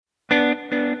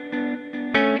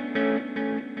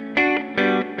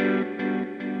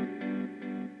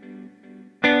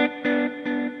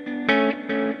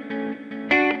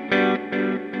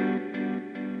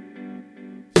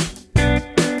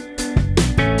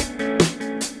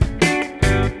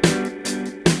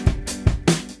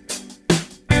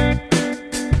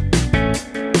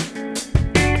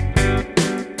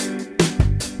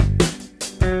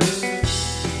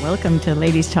welcome to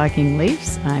Ladies Talking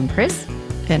Leafs. I'm Chris.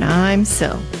 And I'm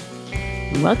Sil.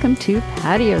 Welcome to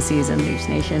Patio season, Leafs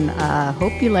Nation.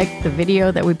 Hope you liked the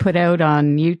video that we put out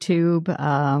on YouTube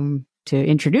to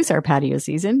introduce our patio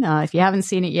season. If you haven't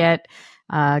seen it yet,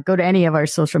 go to any of our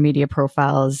social media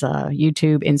profiles,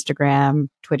 YouTube, Instagram,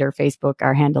 Twitter, Facebook.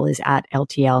 Our handle is at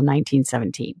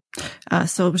LTL1917.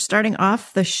 So we're starting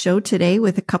off the show today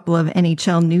with a couple of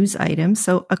NHL news items.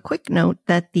 So a quick note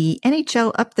that the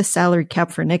NHL upped the salary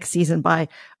cap for next season by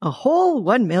a whole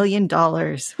 $1 million.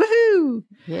 Woohoo!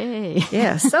 Yay.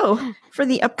 Yeah. So for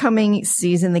the upcoming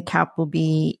season, the cap will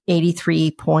be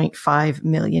 $83.5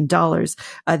 million.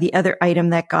 The other item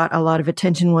that got a lot of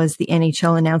attention was the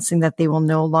NHL announcing that they will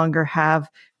no longer have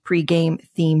pregame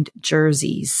themed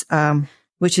jerseys,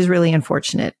 which is really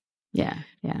unfortunate. Yeah.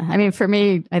 I mean, for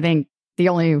me, I think the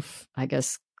only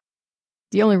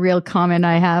real comment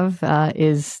I have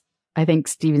is I think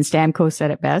Steven Stamkos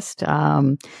said it best.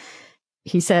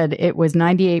 He said it was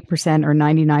 98% or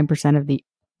 99% of the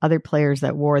other players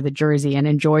that wore the jersey and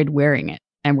enjoyed wearing it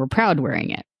and were proud wearing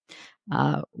it.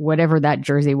 Whatever that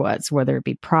jersey was, whether it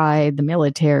be Pride, the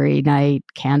military night,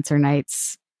 cancer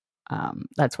nights.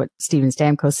 That's what Steven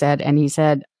Stamkos said. And he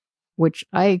said, which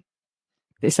I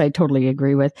totally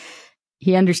agree with.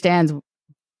 He understands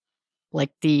like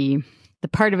the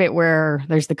part of it where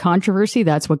there's the controversy,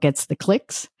 that's what gets the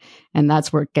clicks and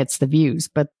that's where it gets the views.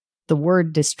 But the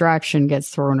word distraction gets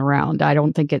thrown around. I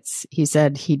don't think he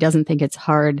said he doesn't think it's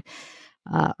hard,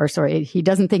 he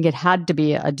doesn't think it had to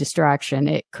be a distraction.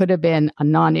 It could have been a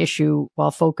non-issue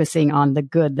while focusing on the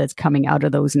good that's coming out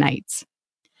of those nights.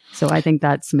 So I think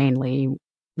that's mainly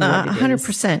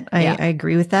 100%. I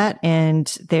agree with that. And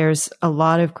there's a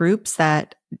lot of groups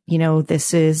that,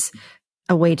 this is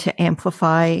a way to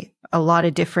amplify a lot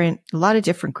of different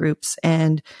groups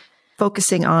and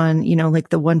focusing on, like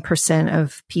the 1%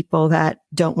 of people that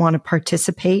don't want to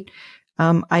participate.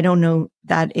 I don't know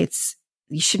that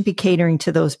you shouldn't be catering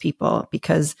to those people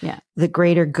because the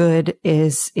greater good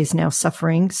is now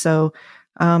suffering. So,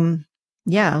 the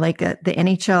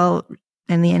NHL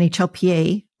and the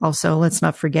NHLPA also, let's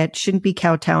not forget, shouldn't be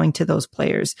kowtowing to those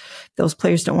players. If those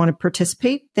players don't want to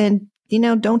participate, then,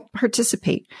 don't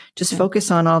participate. Just focus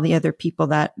on all the other people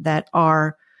that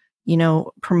are,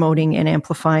 promoting and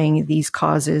amplifying these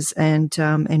causes and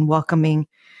welcoming,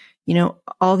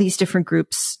 all these different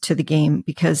groups to the game,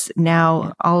 because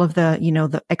now all of the,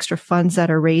 the extra funds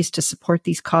that are raised to support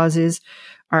these causes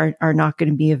are not going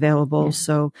to be available. Yeah.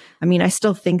 So, I mean, I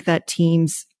still think that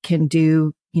teams can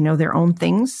do, their own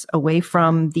things away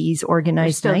from these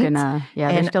organized nights.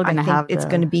 They're still going to have. It's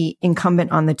going to be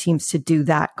incumbent on the teams to do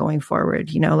that going forward.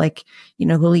 The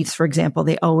Leafs, for example,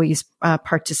 they always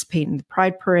participate in the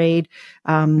Pride Parade.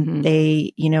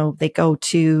 They go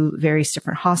to various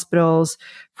different hospitals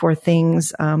for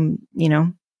things.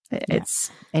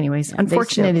 It's anyways,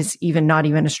 unfortunate is not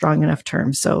even a strong enough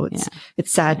term. So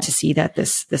it's sad to see that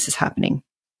this is happening.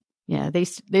 Yeah,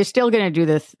 they're still going to do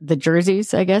the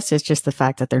jerseys, I guess. It's just the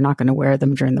fact that they're not going to wear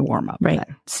them during the warm-up. Right. But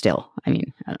still, I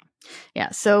mean, I don't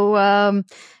know.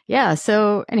 Yeah.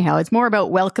 So anyhow, it's more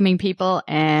about welcoming people,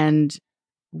 and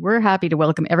we're happy to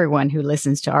welcome everyone who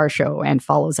listens to our show and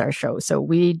follows our show. So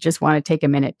we just want to take a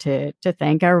minute to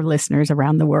thank our listeners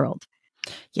around the world.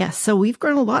 Yeah, so we've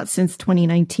grown a lot since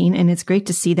 2019, and it's great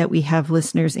to see that we have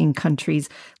listeners in countries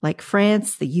like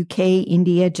France, the UK,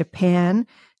 India, Japan.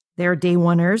 They're day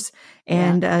oneers,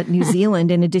 and New Zealand,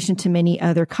 in addition to many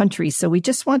other countries. So we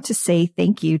just want to say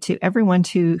thank you to everyone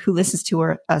who listens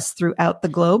to us throughout the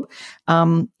globe.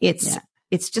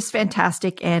 It's just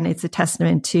fantastic, and it's a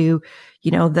testament to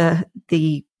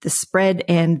the spread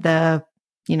and the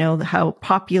how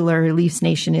popular Leafs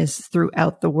Nation is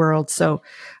throughout the world. So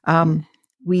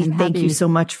we thank you so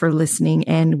much for listening,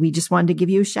 and we just wanted to give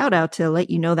you a shout out to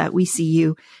let you know that we see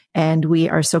you and we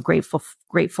are so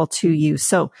grateful to you.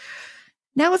 So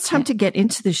now it's time to get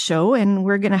into the show, and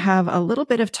we're going to have a little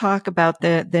bit of talk about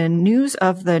the news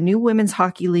of the new Women's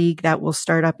Hockey League that will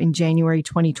start up in January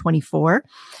 2024.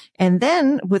 And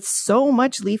then with so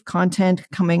much Leaf content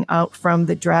coming out from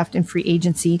the draft and free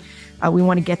agency, we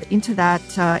want to get into that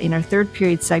in our third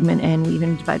period segment. And we've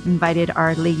invited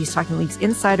our Ladies Talking Leafs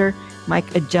insider, Mike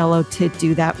Augello, to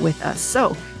do that with us.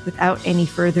 So without any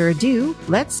further ado,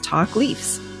 let's talk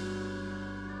Leafs.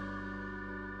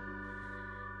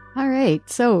 All right.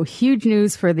 So huge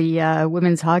news for the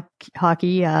women's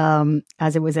hockey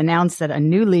as it was announced that a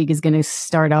new league is going to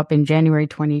start up in January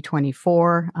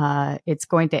 2024. It's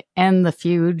going to end the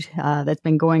feud that's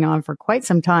been going on for quite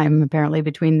some time, apparently,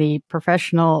 between the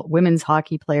Professional Women's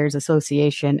Hockey Players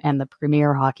Association and the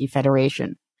Premier Hockey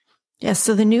Federation. Yes,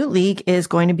 so the new league is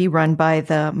going to be run by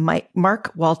the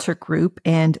Mark Walter Group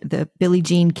and the Billie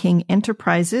Jean King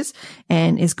Enterprises,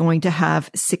 and is going to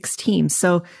have 6 teams.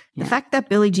 So the fact that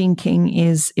Billie Jean King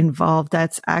is involved,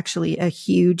 that's actually a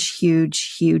huge,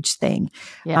 huge, huge thing.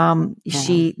 They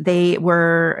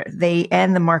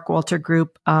and the Mark Walter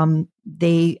Group,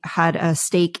 they had a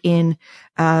stake in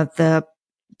the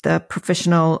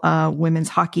Professional Women's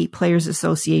Hockey Players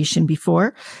Association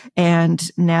before. And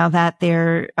now that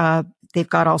they've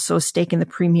got also a stake in the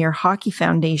Premier Hockey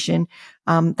Foundation.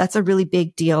 That's a really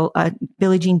big deal.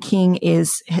 Billie Jean King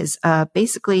is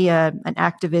basically an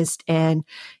activist and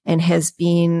has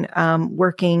been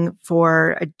working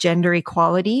for gender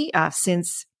equality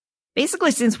since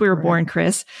we were born,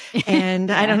 Chris. And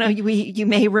I don't know, you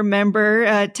may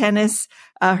remember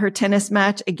her tennis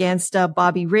match against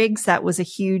Bobby Riggs. That was a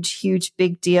huge, huge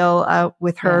big deal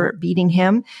with her beating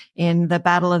him in the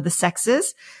Battle of the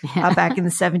Sexes back in the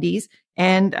 70s.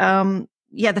 And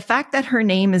the fact that her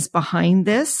name is behind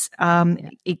this,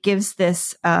 it gives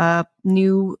this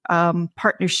new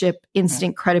partnership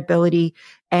instant credibility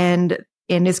and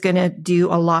is going to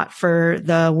do a lot for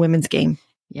the women's game.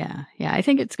 Yeah. I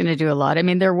think it's going to do a lot. I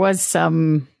mean, there was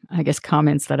some,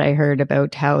 comments that I heard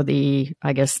about how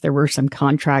there were some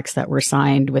contracts that were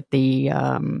signed with the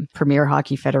Premier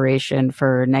Hockey Federation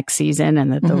for next season,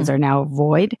 and that those are now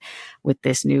void with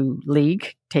this new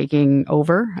league taking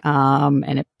over.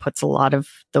 And it puts a lot of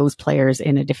those players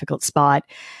in a difficult spot.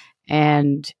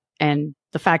 And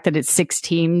the fact that it's 6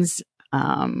 teams,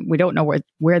 we don't know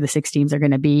where the 6 teams are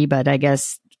going to be, but I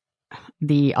guess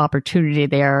the opportunity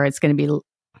there, it's going to be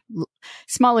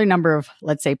smaller number of,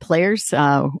 let's say, players,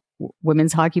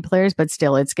 women's hockey players, but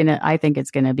still I think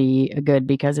it's going to be good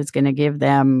because it's going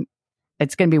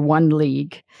to be one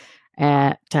league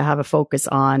to have a focus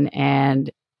on, and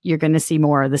you're going to see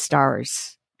more of the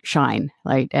stars shine.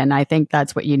 And I think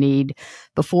that's what you need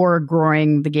before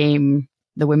growing the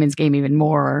women's game even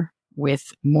more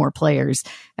with more players.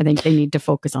 I think they need to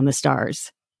focus on the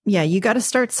stars. Yeah, you got to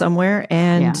start somewhere.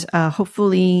 And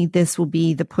hopefully this will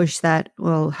be the push that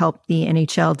will help the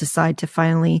NHL decide to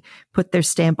finally put their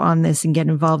stamp on this and get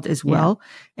involved as well.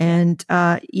 And,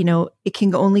 it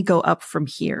can only go up from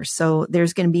here. So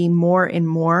there's going to be more and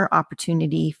more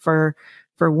opportunity for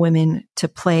women to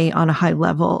play on a high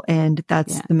level. And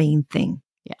that's the main thing.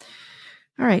 Yeah.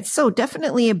 All right. So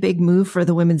definitely a big move for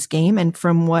the women's game. And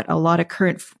from what a lot of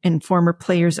current and former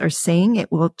players are saying,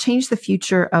 it will change the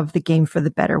future of the game for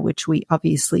the better, which we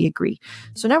obviously agree.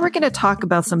 So now we're going to talk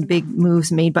about some big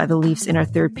moves made by the Leafs in our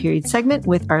third period segment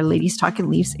with our Ladies Talking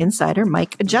Leafs insider,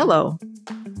 Mike Augello.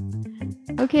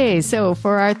 Okay, so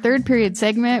for our third period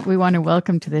segment, we want to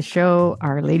welcome to the show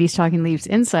our Ladies Talking Leafs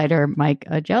insider, Mike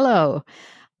Augello.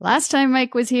 Last time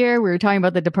Mike was here, we were talking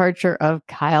about the departure of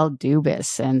Kyle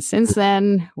Dubas. And since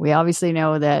then, we obviously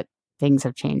know that things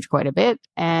have changed quite a bit.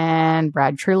 And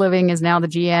Brad Treliving is now the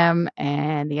GM,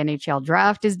 and the NHL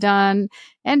draft is done,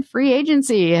 and free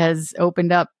agency has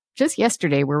opened up just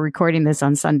yesterday. We're recording this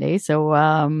on Sunday.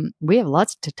 So we have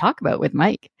lots to talk about with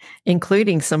Mike,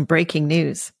 including some breaking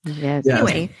news. Yes.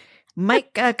 Anyway,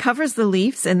 Mike covers the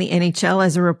Leafs and the NHL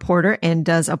as a reporter and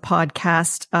does a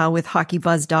podcast with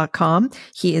HockeyBuzz.com.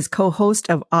 He is co-host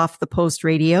of Off the Post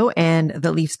Radio and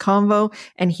the Leafs Convo,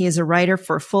 and he is a writer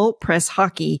for Full Press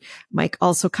Hockey. Mike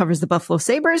also covers the Buffalo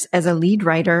Sabres as a lead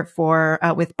writer for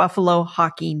with Buffalo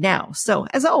Hockey Now. So,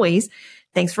 as always,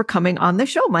 thanks for coming on the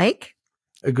show, Mike.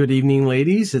 Good evening,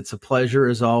 ladies. It's a pleasure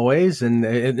as always. And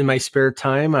in my spare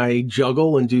time, I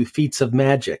juggle and do feats of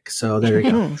magic. So there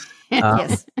you go.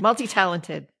 Yes,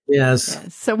 multi-talented.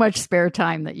 Yes. So much spare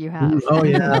time that you have. Oh,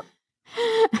 yeah.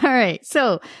 All right.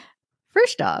 So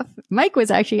first off, Mike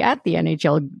was actually at the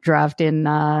NHL draft in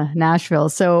Nashville.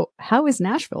 So how was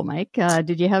Nashville, Mike?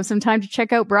 Did you have some time to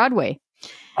check out Broadway?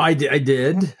 I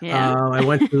did. Yeah. I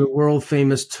went to the world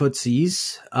famous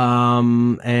Tootsie's,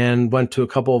 and went to a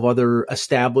couple of other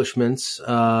establishments,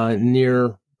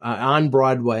 near, on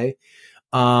Broadway.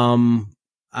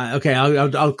 Okay.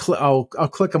 I'll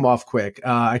click them off quick.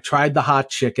 I tried the hot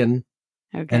chicken,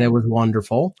 and it was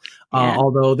wonderful.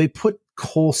 Although they put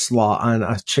coleslaw on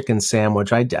a chicken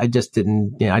sandwich. I just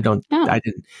didn't, I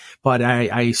didn't, but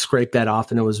I scraped that off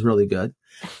and it was really good.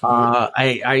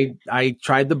 I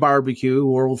tried the barbecue,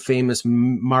 world famous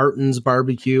Martin's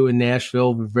barbecue in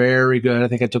Nashville. Very good. I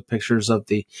think I took pictures of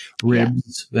the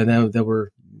ribs that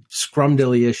were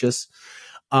scrumdiddlyicious.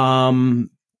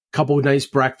 Couple of nice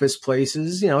breakfast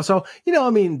places, so,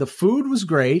 the food was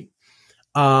great.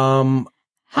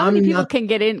 How many people can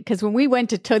get in? Because when we went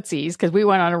to Tootsie's, because we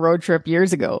went on a road trip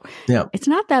years ago, it's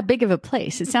not that big of a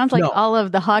place. It sounds like all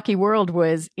of the hockey world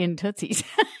was in Tootsie's.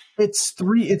 It's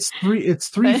three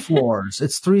floors.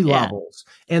 It's three levels,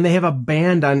 and they have a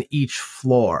band on each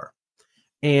floor.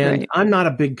 And I'm not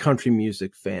a big country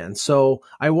music fan. So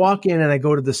I walk in and I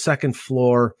go to the second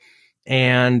floor,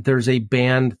 and there's a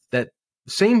band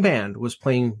same band was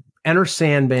playing Enter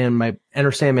Sandman by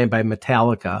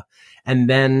Metallica, and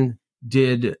then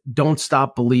did Don't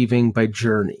Stop Believing by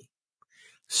Journey.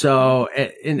 So,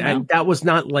 and that was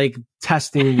not like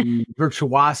testing the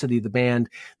virtuosity of the band.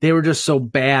 They were just so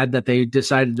bad that they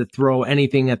decided to throw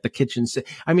anything at the kitchen.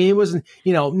 I mean, it wasn't,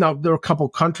 no, there were a couple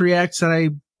country acts that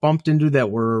I bumped into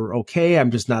that were okay. I'm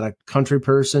just not a country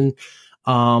person.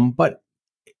 But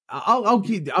I'll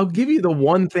give you the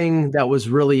one thing that was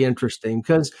really interesting,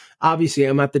 because obviously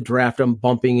I'm at the draft. I'm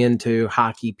bumping into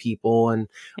hockey people, and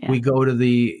we go to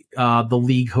the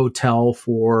league hotel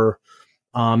for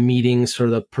meetings for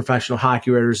the Professional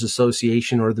Hockey Writers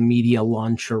Association or the media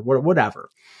lunch or whatever.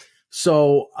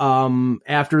 So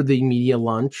after the media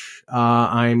lunch,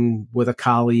 I'm with a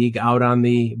colleague out on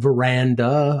the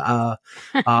veranda,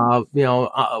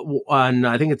 on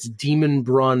I think it's Demon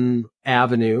Brun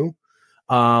Avenue,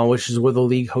 which is where the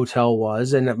league hotel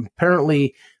was. And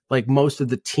apparently, like, most of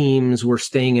the teams were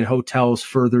staying in hotels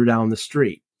further down the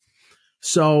street.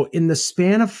 So in the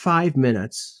span of 5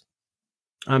 minutes,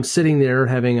 I'm sitting there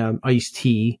having an iced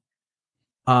tea.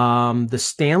 The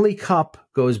Stanley Cup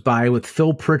goes by with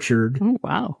Phil Pritchard. Oh,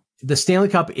 wow. The Stanley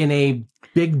Cup in a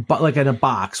big, like in a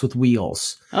box with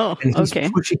wheels. Oh, and he's okay.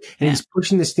 He's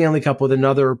pushing the Stanley Cup with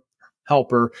another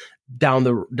helper down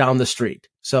the street.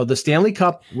 So the Stanley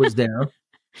Cup was there.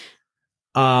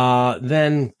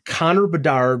 Then Connor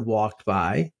Bedard walked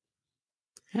by.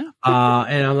 Yeah.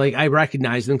 And I'm like, I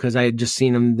recognized him because I had just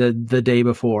seen him the day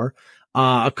before.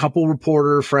 A couple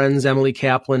reporter friends, Emily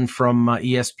Kaplan from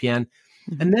ESPN.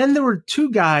 And then there were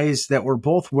two guys that were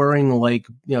both wearing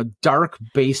dark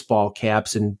baseball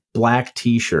caps and black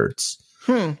t-shirts.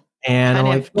 And I'm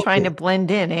like, trying to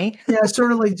blend in, eh? Yeah,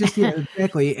 sort of like just,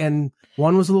 exactly. And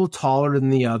one was a little taller than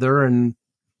the other, and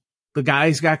the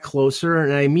guys got closer,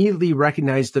 and I immediately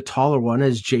recognized the taller one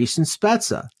as Jason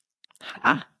Spezza.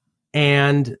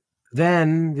 And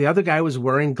then the other guy was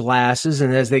wearing glasses,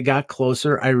 and as they got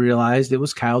closer, I realized it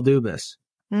was Kyle Dubas.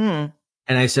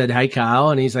 And I said, "Hi, Kyle."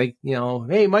 And he's like,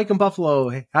 "Hey, Mike in Buffalo.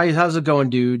 Hey, how's it going,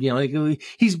 dude?"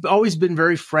 He's always been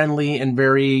very friendly and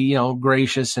very,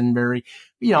 gracious and very,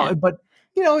 but,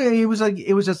 it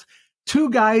was just two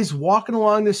guys walking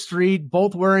along the street,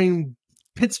 both wearing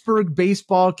Pittsburgh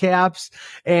baseball caps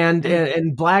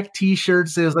and black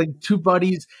t-shirts. It was like two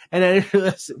buddies, and I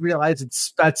realized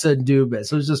it's Spezza and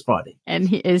Dubas. It was just funny. And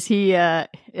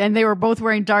and they were both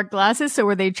wearing dark glasses. So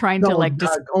were they trying to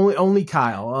only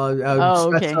Kyle?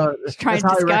 Okay. Trying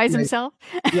to disguise himself.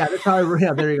 Yeah, that's how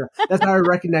there you go. That's how I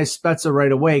recognized Spezza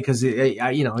right away, because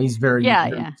he's very,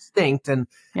 very distinct, and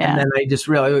then I just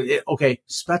realized, okay,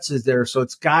 Spezza's there, so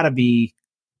it's got to be.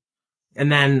 And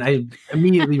then I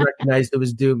immediately recognized it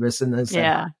was Dubas, and I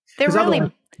said, they're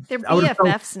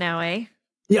BFFs now, eh?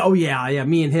 Yeah, oh yeah.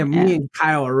 Me and him, me and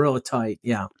Kyle are real tight.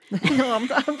 Yeah. No, I'm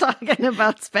talking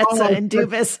about Spezza and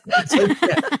Dubas. Spezza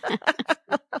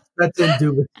and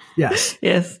Dubas. Yes.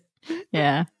 Yes.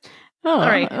 Yeah. Oh, all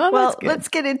right. Well, let's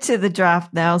get into the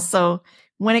draft now. So,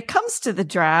 when it comes to the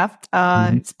draft,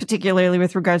 particularly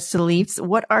with regards to the Leafs,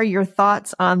 what are your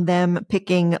thoughts on them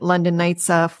picking London Knights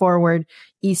forward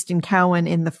Easton Cowan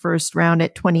in the first round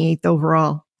at 28th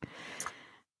overall?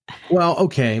 Well,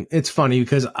 okay. It's funny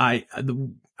because I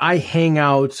hang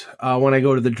out when I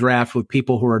go to the draft with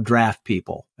people who are draft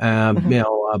people.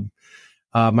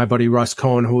 My buddy Russ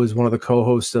Cohen, who is one of the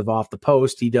co-hosts of Off the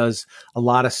Post, he does a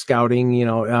lot of scouting.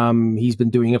 He's been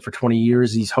doing it for 20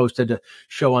 years. He's hosted a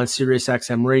show on Sirius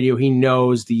XM radio. He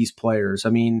knows these players.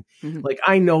 I mean,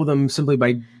 I know them simply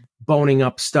by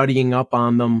studying up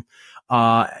on them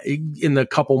in the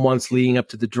couple months leading up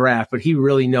to the draft, but he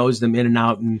really knows them in and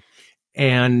out.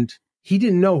 And he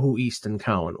didn't know who Easton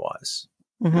Cowan was.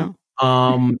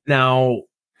 Now,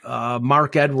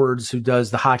 Mark Edwards, who does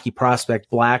the Hockey Prospect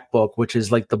Black Book, which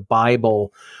is like the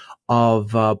Bible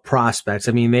of prospects.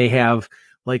 I mean, they have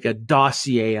like a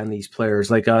dossier on these players,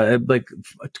 like a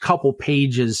couple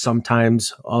pages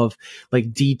sometimes of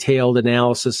like detailed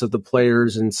analysis of the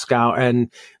players and scout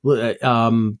and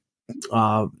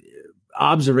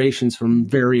observations from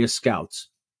various scouts.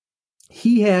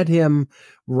 He had him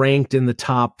ranked in the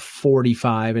top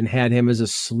 45 and had him as a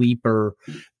sleeper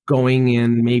going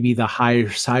in maybe the higher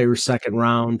second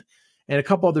round. And a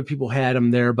couple other people had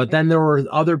him there, but then there were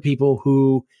other people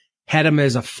who had him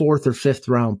as a 4th or 5th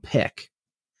round pick.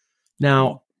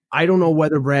 Now, I don't know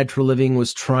whether Brad Treliving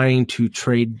was trying to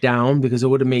trade down, because it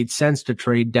would have made sense to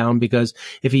trade down, because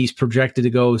if he's projected to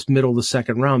go middle of the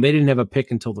second round, they didn't have a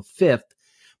pick until the 5th,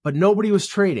 but nobody was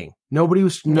trading. There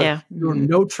were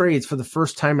no trades for the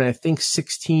first time in, I think,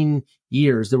 16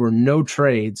 years. There were no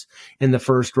trades in the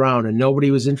first round, and nobody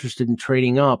was interested in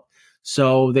trading up.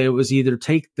 So there was either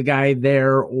take the guy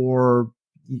there, or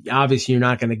obviously you're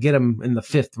not going to get him in the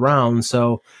 5th round.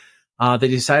 So they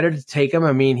decided to take him.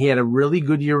 I mean, he had a really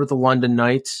good year with the London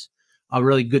Knights, a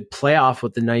really good playoff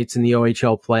with the Knights in the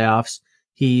OHL playoffs.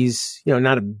 He's,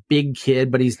 not a big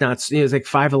kid, but he's not, he's like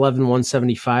 5'11",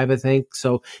 175, I think.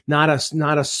 So not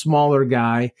a smaller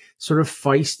guy, sort of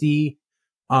feisty.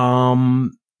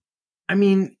 I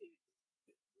mean,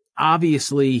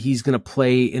 obviously he's going to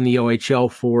play in the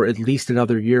OHL for at least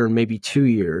another year and maybe 2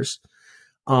 years.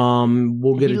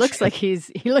 We'll get. He looks like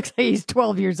he's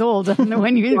 12 years old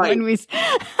when we.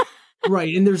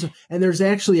 Right, and there's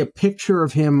actually a picture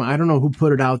of him. I don't know who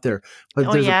put it out there, but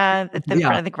front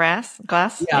of the glass.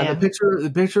 Yeah,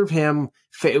 the picture of him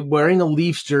wearing a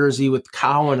Leafs jersey with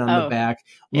Cowan on the back,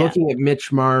 looking at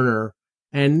Mitch Marner,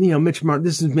 and Mitch Marner.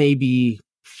 This is maybe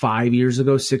 5 years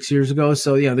ago, 6 years ago.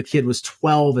 So the kid was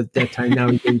 12 at that time. Now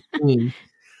he's 18.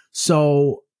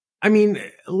 So I mean,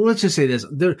 let's just say this.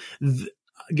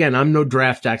 Again, I'm no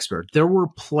draft expert. There were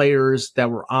players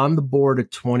that were on the board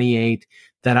at 28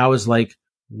 that I was like,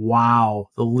 wow,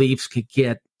 the Leafs could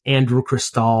get Andrew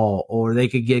Cristall, or they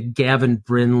could get Gavin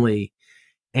Brindley.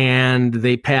 And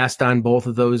they passed on both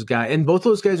of those guys. And both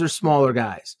those guys are smaller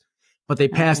guys, but they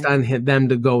passed on them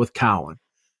to go with Cowan.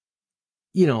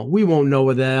 We won't know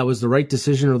whether that was the right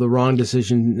decision or the wrong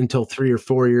decision until 3 or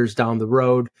 4 years down the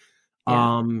road.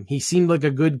 Yeah. He seemed like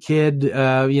a good kid.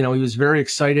 He was very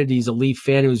excited. He's a Leaf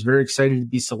fan. He was very excited to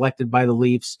be selected by the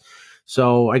Leafs.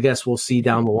 So I guess we'll see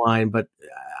down the line. But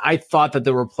I thought that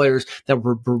there were players that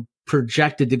were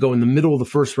projected to go in the middle of the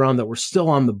first round that were still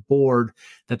on the board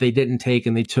that they didn't take,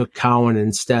 and they took Cowan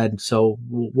instead. So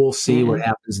we'll see what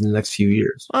happens in the next few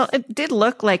years. Well, it did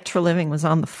look like Treliving was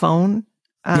on the phone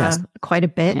quite a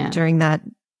bit during that,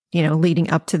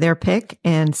 leading up to their pick.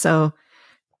 And so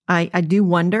I do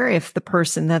wonder if the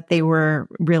person that they were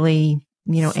really,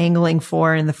 angling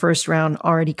for in the first round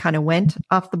already kind of went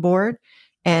off the board.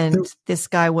 And this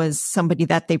guy was somebody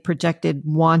that they projected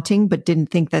wanting, but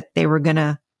didn't think that they were going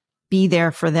to be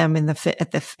there for them in the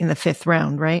 5th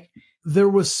round, right? There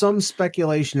was some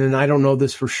speculation, and I don't know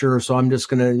this for sure, so I'm just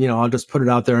going to, I'll just put it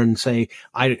out there and say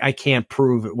I can't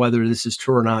prove whether this is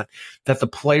true or not, that the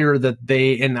player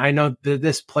and I know that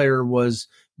this player was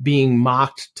being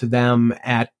mocked to them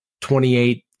at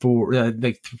 28 for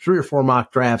like 3 or 4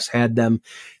 mock drafts had them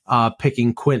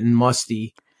picking Quentin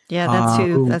Musty. Yeah,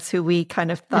 that's who we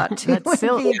kind of thought too. That's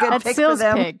would be a good pick for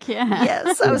them. Pick, yeah.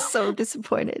 Yes, I was so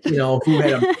disappointed.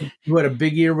 Who had a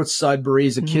big year with Sudbury.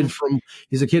 He's a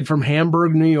kid from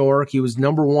Hamburg, New York. He was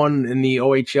number 1 in the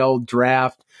OHL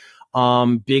draft.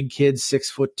 Big kid,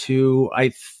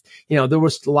 6'2". There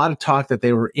was a lot of talk that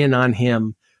they were in on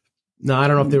him. Now I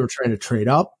don't know if they were trying to trade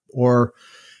up, or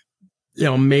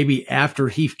maybe after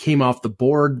he came off the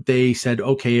board, they said,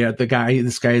 okay,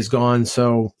 this guy is gone,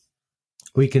 so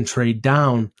we can trade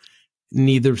down.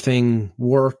 Neither thing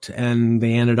worked, and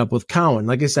they ended up with Cowan.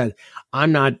 Like I said,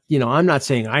 I'm not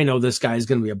saying I know this guy is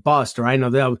going to be a bust, or I know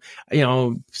that,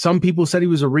 some people said he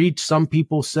was a reach. Some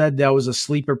people said that was a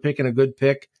sleeper pick and a good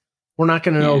pick. We're not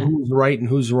going to know who's right and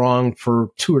who's wrong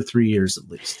for 2 or 3 years at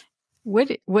least.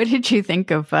 What did you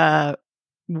think of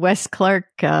Wes Clark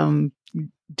doing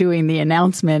the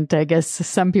announcement? I guess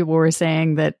some people were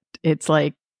saying that it's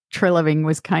like Treliving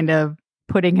was kind of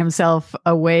putting himself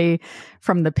away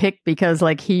from the pick because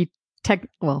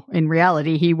in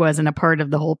reality, he wasn't a part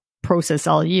of the whole process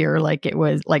all year. Like it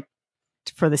was like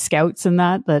for the scouts and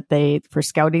for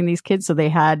scouting these kids. So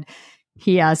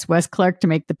he asked Wes Clark to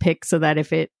make the pick so that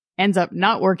if it ends up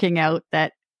not working out,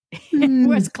 that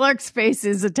Wes Clark's face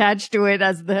is attached to it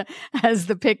as the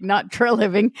pick, not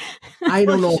Treliving. I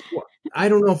don't know. I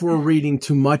don't know if we're reading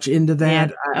too much into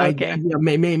that. Yeah, okay.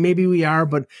 Maybe we are,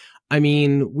 but I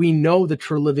mean, we know that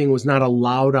Treliving was not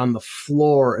allowed on the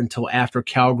floor until after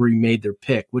Calgary made their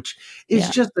pick, which is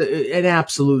just an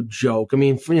absolute joke. I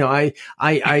mean, I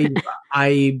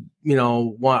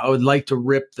would like to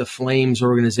rip the Flames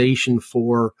organization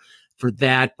for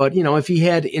that. But, if he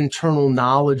had internal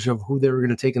knowledge of who they were going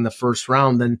to take in the first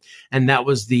round, and that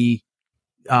was what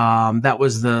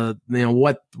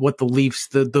the Leafs,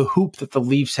 the hoop that the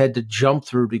Leafs had to jump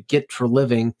through to get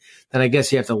Treliving, then I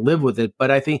guess you have to live with it.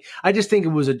 But I just think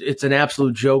it's an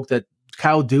absolute joke that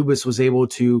Kyle Dubas was able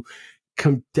to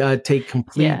take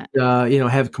complete,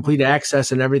 have complete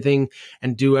access and everything,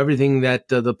 and do everything that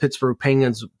the Pittsburgh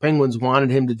Penguins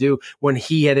wanted him to do when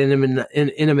he had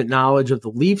intimate knowledge of the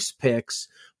Leafs picks.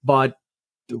 But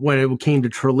when it came to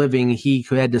Treliving, he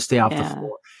had to stay off the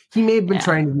floor. He may have been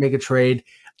trying to make a trade.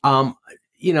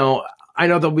 I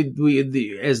know that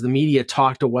we as the media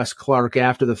talked to Wes Clark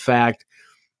after the fact,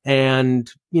 and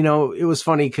it was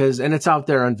funny and it's out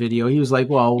there on video. He was like,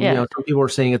 well, some people are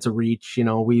saying it's a reach.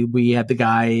 We had the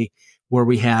guy where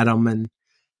we had him, and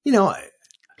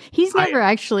he's never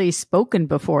actually spoken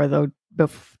before though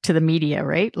to the media,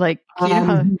 right? Like how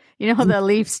the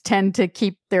Leafs tend to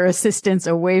keep their assistants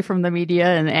away from the media,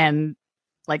 and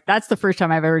like that's the first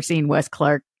time I've ever seen Wes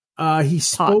Clark. He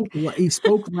spoke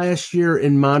last year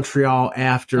in Montreal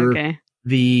after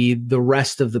the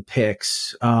rest of the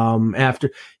picks. And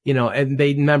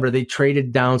they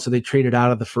traded down, so they traded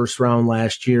out of the first round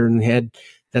last year, and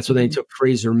that's when they took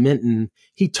Fraser Minton.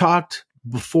 He talked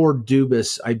before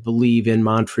Dubas, I believe, in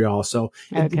Montreal. So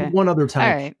one other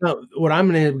time. Right. Now, what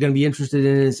I'm going to be interested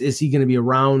in is he going to be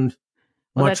around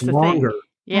much longer?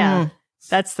 Yeah,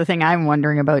 that's the thing I'm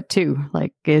wondering about too.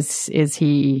 Like, is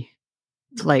he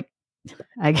like?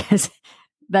 I guess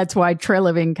that's why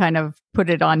Treliving kind of put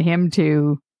it on him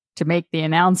to make the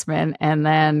announcement, and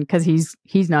then because he's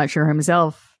not sure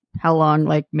himself how long.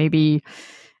 Like maybe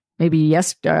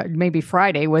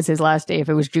Friday was his last day. If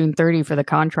it was June 30 for the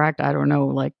contract, I don't know.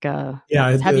 Like,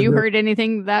 have you heard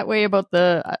anything that way about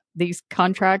these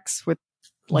contracts with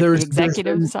like the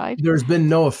executive side? There's been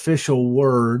no official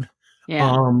word.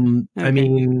 Yeah. I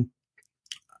mean,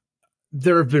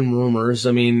 there have been rumors.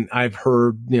 I mean, I've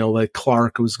heard, like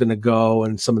Clark was going to go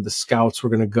and some of the scouts were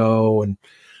going to go. And,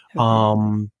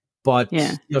 but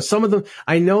some of them,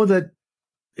 I know that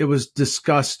it was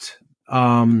discussed,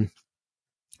 after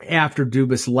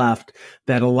Dubas left,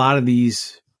 that a lot of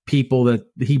these people that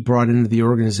he brought into the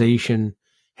organization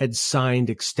had signed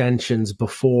extensions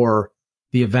before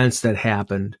the events that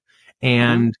happened.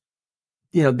 And,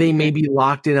 they may be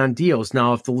locked in on deals.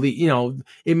 Now, if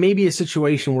it may be a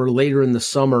situation where later in the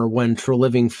summer when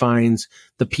Treliving finds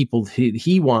the people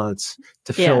he wants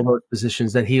to fill those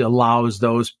positions, that he allows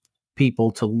those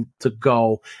people to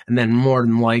go. And then more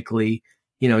than likely,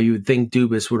 you would think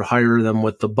Dubas would hire them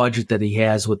with the budget that he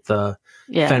has with the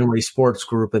Fenway Sports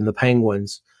Group and the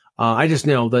Penguins. I just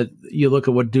know that you look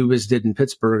at what Dubas did in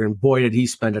Pittsburgh, and boy, did he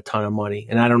spend a ton of money.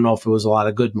 And I don't know if it was a lot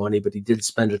of good money, but he did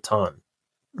spend a ton.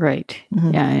 Right.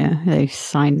 Mm-hmm. Yeah. They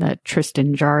signed that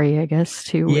Tristan Jarry, I guess,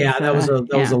 too. That was a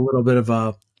little bit of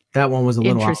that one was a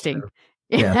little interesting.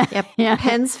 Yeah. Yeah.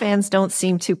 Pens fans don't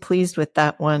seem too pleased with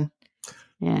that one.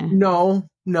 Yeah.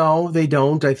 No, they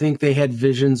don't. I think they had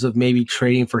visions of maybe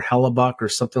trading for Hellebuck or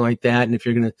something like that. And if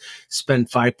you're going to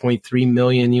spend $5.3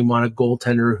 million, you want a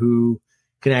goaltender who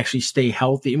can actually stay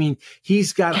healthy. I mean,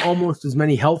 he's got almost as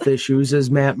many health issues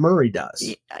as Matt Murray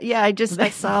does. Yeah, I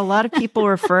saw a lot of people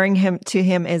referring to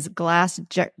him as glass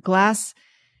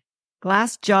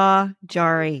jaw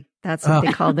Jarry. That's what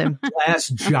they called him. Glass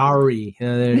Jarry.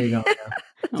 Yeah, there you go.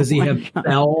 Yeah. Does he have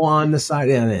Bell on the side?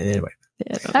 Yeah, anyway.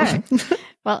 All right.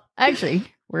 Well, actually,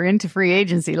 we're into free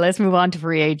agency. Let's move on to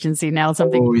free agency now.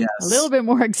 Something a little bit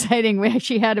more exciting. We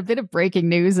actually had a bit of breaking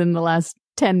news in the last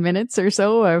 10 minutes or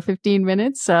so, or 15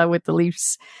 minutes, with the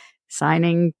Leafs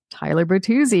signing Tyler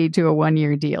Bertuzzi to a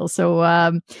 1-year deal.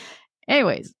 So,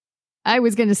 anyways, I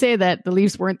was going to say that the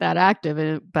Leafs weren't that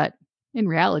active, but in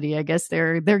reality, I guess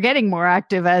they're getting more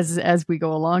active as we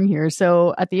go along here.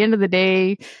 So at the end of the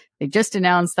day, they just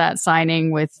announced that signing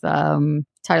with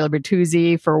Tyler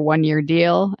Bertuzzi for a 1-year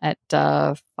deal at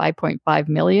 $5.5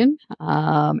 million.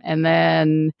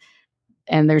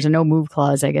 And there's a no move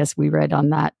clause, I guess we read on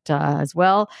that as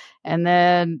well. And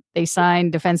then they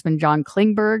signed defenseman John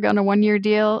Klingberg on a 1-year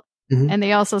deal. Mm-hmm. And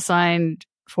they also signed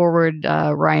forward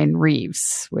Ryan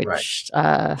Reeves, which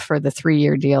for the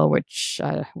 3-year deal, which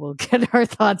we'll get our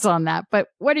thoughts on that. But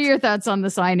what are your thoughts on the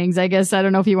signings? I guess I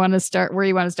don't know if you want to start where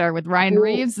you want to start with Ryan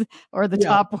Reeves, or the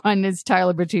top one is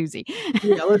Tyler Bertuzzi.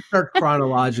 Yeah, let's start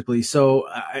chronologically. So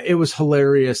it was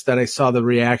hilarious that I saw the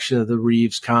reaction of the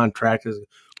Reeves contract.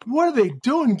 What are they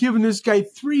doing giving this guy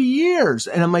 3 years?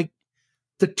 And I'm like,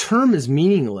 the term is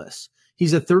meaningless.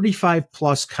 He's a 35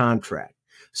 plus contract.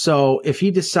 So if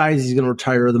he decides he's going to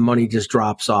retire, the money just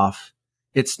drops off.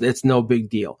 It's no big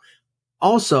deal.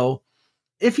 Also,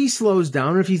 if he slows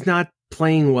down, if he's not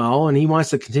playing well and he wants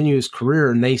to continue his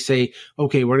career and they say,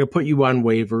 okay, we're going to put you on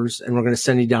waivers and we're going to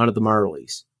send you down to the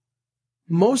Marlies,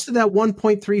 most of that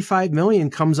 $1.35 million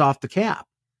comes off the cap.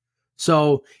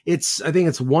 So I think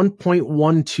it's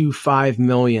 $1.125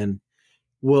 million.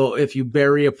 if you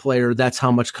bury a player, that's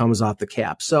how much comes off the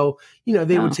cap. So,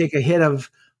 they would take a hit of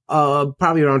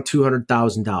probably around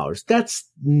 $200,000. That's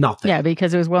nothing. Yeah,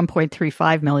 because it was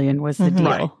 1.35 million was the deal.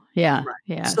 Right. Yeah. Right.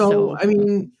 Yeah. So, I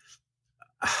mean,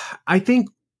 I think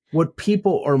what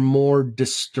people are more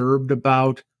disturbed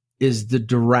about is the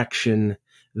direction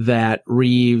that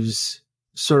Reeves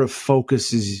sort of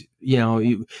focuses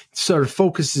you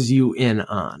in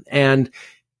on. And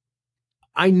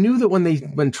I knew that when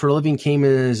Treliving came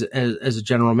in as a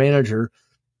general manager,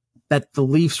 that the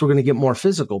Leafs were going to get more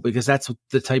physical because that's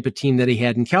the type of team that he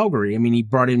had in Calgary. I mean,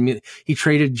 he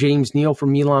traded James Neal for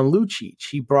Milan Lucic.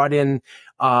 He brought in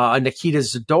Nikita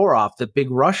Zadorov, the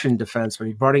big Russian defenseman.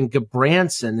 He brought in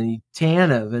Gabranson and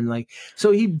Tanev, and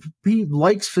so he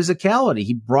likes physicality.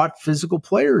 He brought physical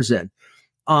players in.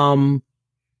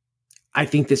 I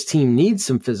think this team needs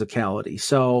some physicality.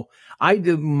 So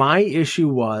my issue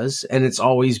was, and it's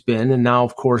always been, and now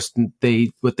of course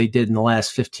what they did in the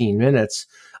last 15 minutes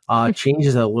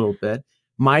changes a little bit.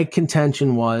 My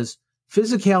contention was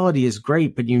physicality is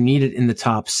great, but you need it in the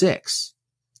top six.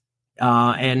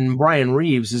 And Ryan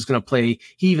Reeves is going to play.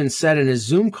 He even said in his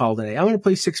Zoom call today, I'm going to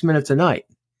play 6 minutes a night,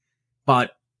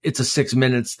 but it's a 6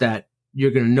 minutes that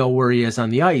you're going to know where he is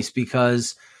on the ice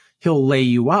because he'll lay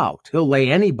you out. He'll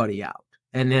lay anybody out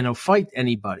and then he'll fight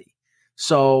anybody.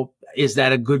 So is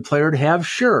that a good player to have?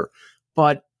 Sure.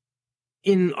 But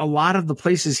in a lot of the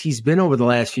places he's been over the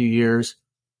last few years,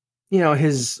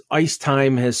 his ice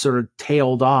time has sort of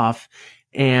tailed off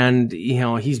and,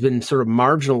 he's been sort of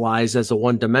marginalized as a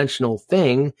one-dimensional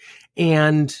thing.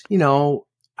 And,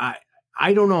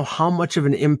 I don't know how much of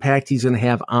an impact he's going to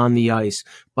have on the ice,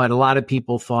 but a lot of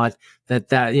people thought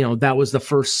that was the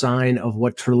first sign of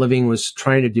what Treliving was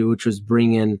trying to do, which was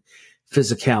bring in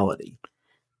physicality.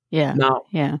 Yeah. Now,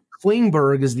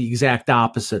 Klingberg is the exact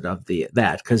opposite of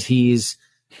that because he's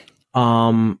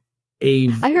I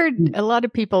heard a lot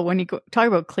of people when you talk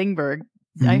about Klingberg,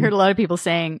 I heard a lot of people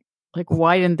saying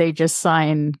why didn't they just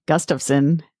sign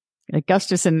Gustafsson? Eric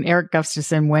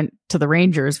Gustafsson went to the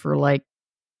Rangers for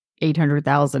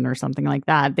 $800,000 or something like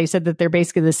that. They said that they're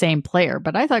basically the same player,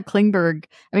 but I thought Klingberg,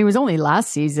 it was only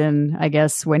last season, I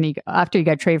guess, after he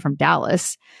got traded from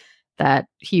Dallas, that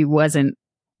he wasn't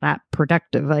that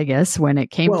productive, I guess, when it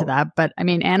came to that. But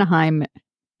Anaheim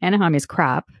is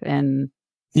crap, and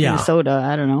Minnesota,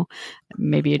 I don't know.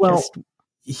 Maybe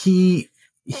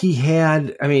he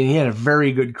had a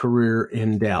very good career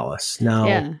in Dallas.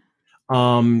 Now,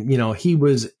 he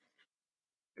was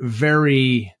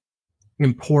very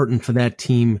important for that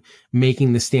team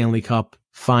making the Stanley Cup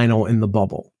final in the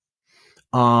bubble.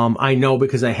 I know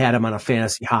because I had him on a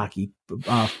fantasy hockey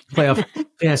playoff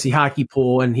fantasy hockey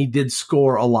pool, and he did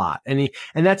score a lot. And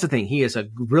that's the thing. He is a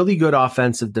really good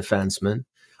offensive defenseman.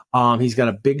 He's got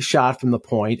a big shot from the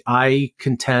point. I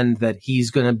contend that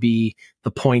he's going to be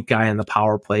the point guy on the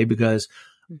power play because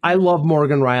I love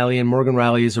Morgan Rielly, and Morgan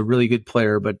Rielly is a really good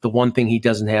player, but the one thing he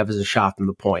doesn't have is a shot from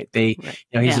the point. He's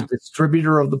a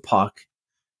distributor of the puck.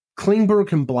 Klingberg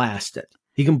can blast it.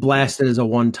 He can blast it as a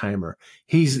one-timer.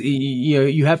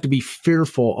 You have to be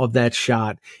fearful of that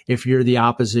shot if you're the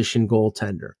opposition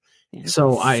goaltender. Yeah.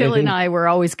 So Phil and I were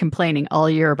always complaining all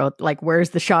year about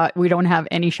where's the shot? We don't have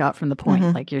any shot from the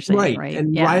point, like you're saying, right?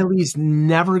 And Riley's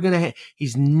never gonna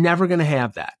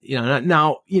have that.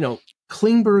 Now,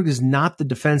 Klingberg is not the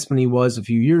defenseman he was a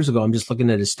few years ago. I'm just looking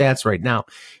at his stats right now.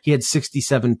 He had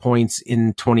 67 points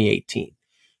in 2018.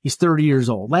 He's 30 years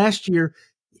old. Last year,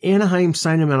 Anaheim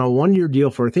signed him on a 1-year deal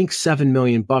for, I think, $7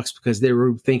 million because they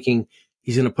were thinking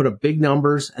he's going to put up big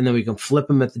numbers and then we can flip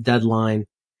him at the deadline.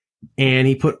 And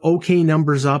he put okay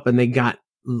numbers up and they got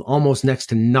almost next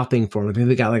to nothing for him. I think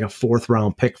they got a 4th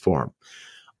round pick for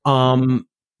him.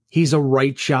 He's a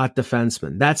right shot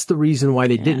defenseman. That's the reason why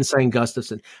they didn't sign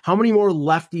Gustafsson. How many more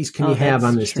lefties can you have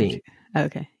on this team?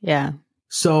 Okay. Yeah.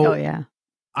 So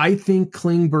I think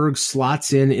Klingberg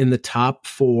slots in the top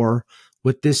 4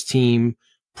 with this team,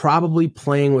 probably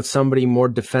playing with somebody more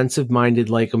defensive minded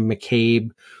like a McCabe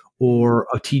or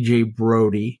a TJ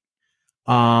Brody.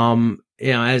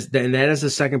 As a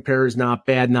second pair is not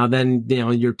bad. Now then,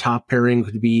 your top pairing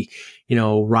could be,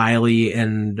 Riley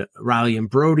and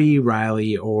Brody,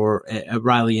 Riley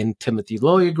and Timothy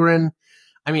Liljegren.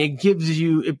 It gives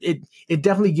you, it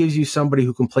definitely gives you somebody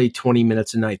who can play 20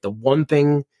 minutes a night. The one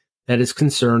thing that is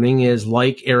concerning is,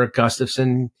 like Eric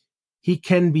Gustafsson, he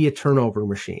can be a turnover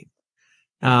machine.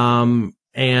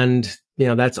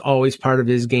 That's always part of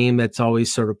his game. That's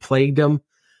always sort of plagued him.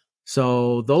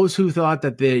 So those who thought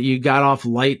that you got off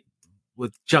light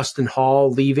with Justin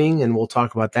Hall leaving, and we'll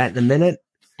talk about that in a minute,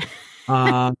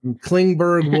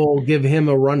 Klingberg will give him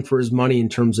a run for his money in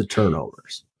terms of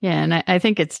turnovers. Yeah, and I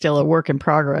think it's still a work in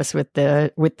progress with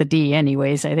the D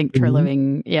anyways. I think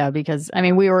Treliving, because I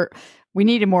mean we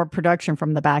needed more production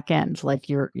from the back end, like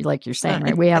you're saying,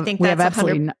 right? We have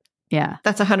absolutely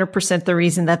that's 100% the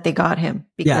reason that they got him,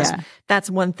 because that's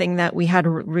one thing that we had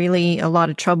really a lot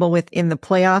of trouble with in the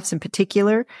playoffs in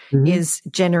particular is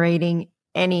generating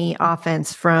any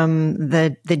offense from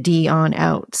the D on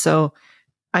out. So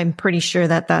I'm pretty sure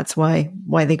that that's why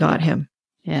they got him.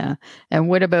 Yeah. And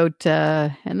what about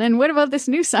this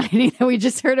new signing that we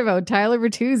just heard about, Tyler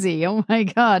Bertuzzi? Oh my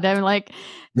God. I'm like,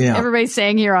 everybody's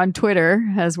saying here on Twitter,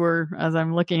 as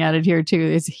I'm looking at it here too,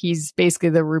 is he's basically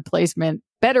the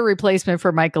better replacement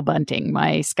for Michael Bunting.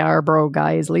 My Scarborough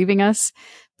guy is leaving us,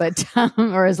 but,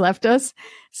 or has left us.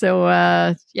 So,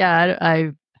 I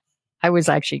was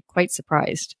actually quite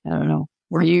surprised. I don't know.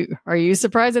 Are you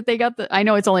surprised that they got I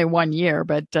know it's only 1 year,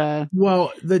 but,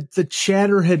 well, the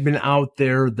chatter had been out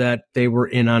there that they were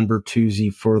in on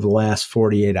Bertuzzi for the last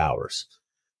 48 hours.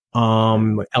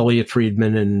 Elliot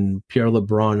Friedman and Pierre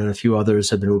LeBrun and a few others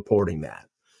have been reporting that.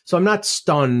 So I'm not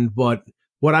stunned, but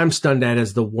what I'm stunned at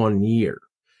is the 1 year.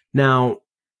 Now,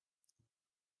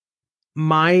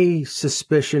 my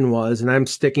suspicion was, and I'm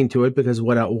sticking to it because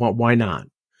why not?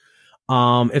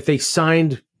 If they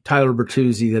signed Tyler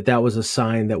Bertuzzi, that was a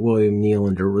sign that William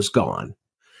Nylander was gone,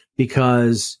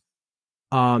 because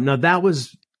now that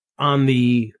was on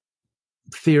the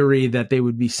theory that they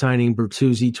would be signing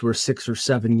Bertuzzi to a 6 or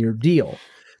 7 year deal.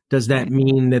 Does that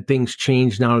mean that things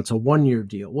change now? It's a 1 year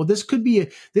deal. Well, this could be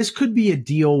a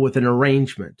deal with an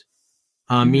arrangement,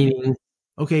 meaning,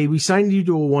 okay, we signed you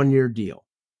to a 1 year deal.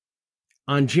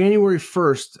 On January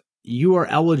 1st, you are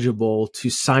eligible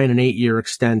to sign an 8 year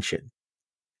extension.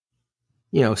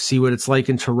 See what it's like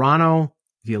in Toronto.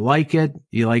 If you like it,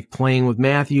 you like playing with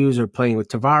Matthews or playing with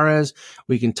Tavares,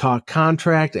 we can talk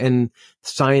contract and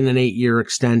sign an 8 year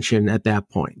extension at that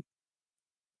point.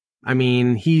 I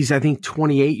mean, he's, I think,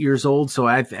 28 years old. So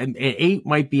 8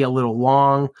 might be a little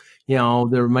long.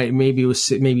 There maybe it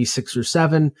was maybe 6 or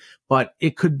 7, but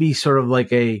it could be sort of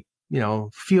like a,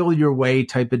 feel your way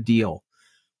type of deal.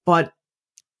 But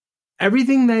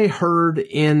everything they heard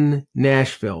in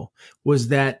Nashville was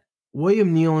that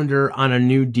William Nylander on a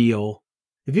new deal,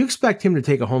 if you expect him to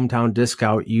take a hometown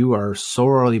discount, you are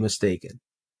sorely mistaken.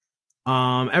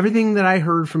 Everything that I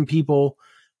heard from people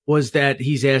was that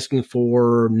he's asking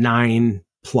for 9+,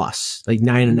 like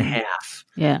 9.5.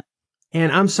 Yeah.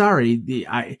 And I'm sorry,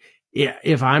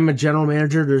 if I'm a general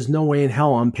manager, there's no way in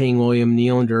hell I'm paying William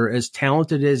Nylander, as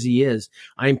talented as he is,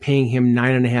 I'm paying him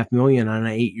 $9.5 million on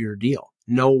an 8 year deal.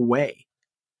 No way.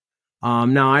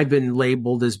 Now I've been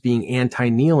labeled as being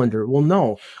anti-Nylander. Well,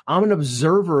 no, I'm an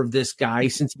observer of this guy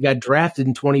since he got drafted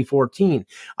in 2014.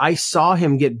 I saw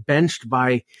him get benched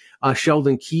by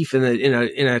Sheldon Keefe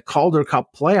in a Calder Cup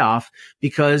playoff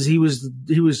because he was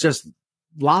just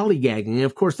lollygagging. And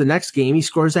of course, the next game he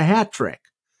scores a hat trick.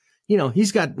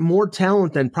 He's got more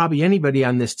talent than probably anybody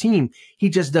on this team. He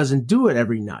just doesn't do it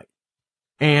every night.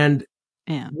 And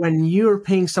when you're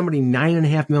paying somebody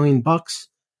 $9.5 million,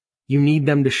 you need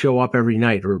them to show up every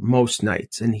night or most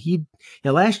nights. And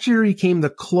last year he came the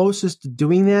closest to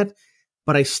doing that,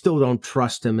 but I still don't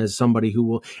trust him as somebody who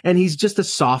will. And he's just a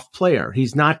soft player.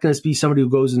 He's not going to be somebody who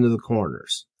goes into the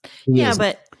corners.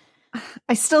 But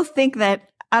I still think that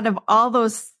out of all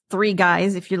those 3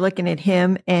 guys, if you're looking at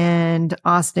him and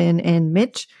Austin and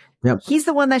Mitch, he's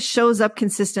the one that shows up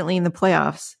consistently in the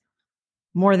playoffs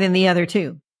more than the other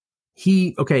 2.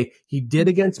 He did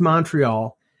against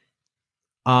Montreal.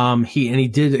 He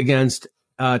did against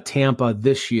Tampa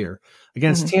this year.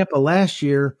 Against Tampa last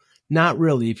year, not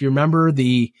really. If you remember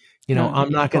I'm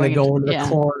not going to go into the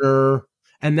corner,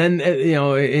 and then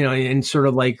and sort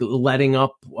of like letting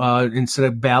up instead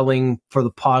of battling for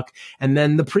the puck. And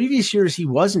then the previous years he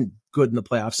wasn't good in the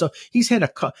playoffs. So he's had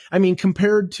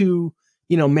compared to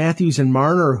Matthews and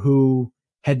Marner, who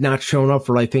had not shown up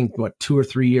for I think 2 or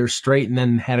 3 years straight, and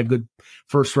then had a good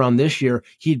first round this year.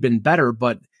 He'd been better,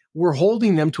 but we're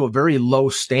holding them to a very low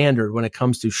standard when it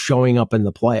comes to showing up in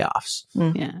the playoffs.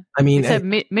 Yeah. I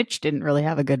mean, Mitch didn't really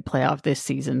have a good playoff this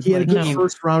season. He had a good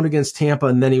first round against Tampa,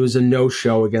 and then he was a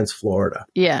no-show against Florida.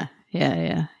 Yeah.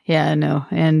 No.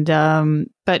 And,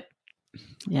 but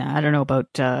yeah, I don't know about,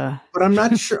 but I'm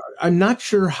not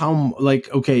sure how,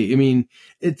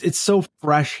 it's so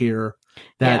fresh here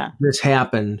that this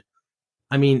happened.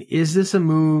 I mean, is this a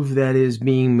move that is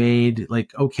being made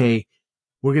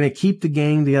we're going to keep the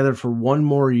gang together for 1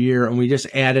 more year, and we just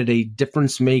added a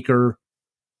difference maker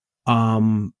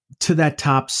to that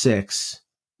top 6.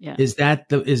 Yeah. Is that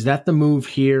the move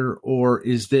here, or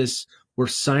is this we're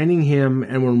signing him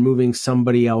and we're moving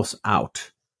somebody else out?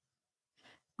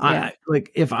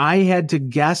 If I had to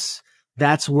guess,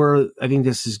 that's where I think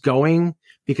this is going,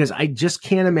 because I just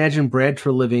can't imagine Brad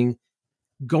Treliving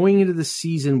going into the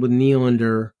season with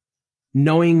Nylander,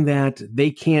 knowing that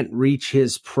they can't reach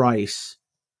his price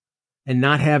and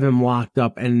not have him locked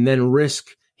up, and then risk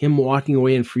him walking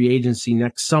away in free agency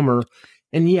next summer.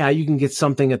 And yeah, you can get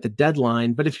something at the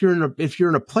deadline, but if you're in a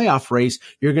playoff race,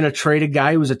 you're going to trade a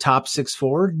guy who's a top 6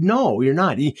 forward? No, you're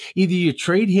not. Either you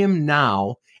trade him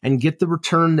now and get the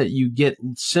return that you get,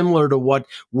 similar to what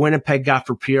Winnipeg got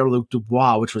for Pierre-Luc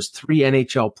Dubois, which was 3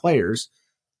 NHL players.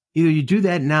 Either you do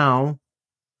that now,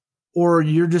 or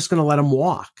you're just going to let him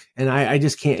walk. And I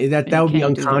just can't. That would be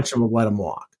unconscionable to let him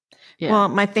walk. Yeah. Well,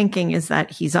 my thinking is that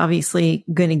he's obviously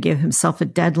going to give himself a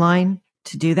deadline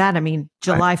to do that. I mean,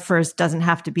 July 1st doesn't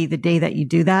have to be the day that you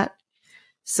do that.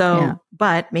 So,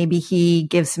 but maybe he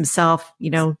gives himself,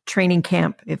 training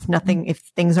camp. If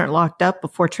things aren't locked up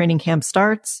before training camp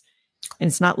starts and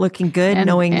it's not looking good,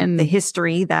 knowing the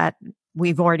history that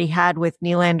we've already had with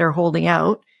Nylander holding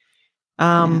out.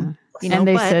 And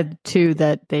they said too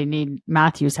that they need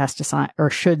Matthews has to sign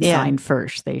or should sign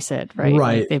first. They said, right?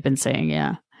 Like they've been saying,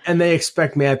 and they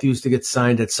expect Matthews to get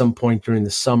signed at some point during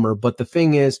the summer. But the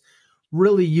thing is,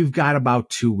 really, you've got about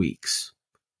 2 weeks.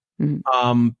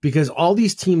 Because all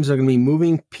these teams are going to be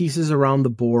moving pieces around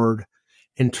the board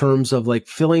in terms of like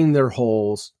filling their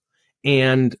holes.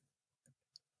 And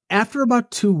after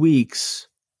about 2 weeks,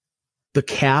 the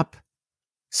cap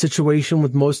situation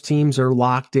with most teams are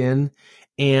locked in,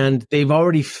 and they've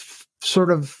already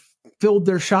sort of filled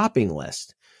their shopping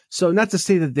list. So not to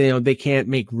say that they can't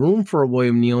make room for a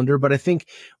William Nylander, but I think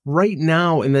right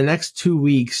now in the next 2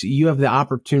 weeks, you have the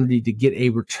opportunity to get a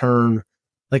return,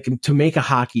 like to make a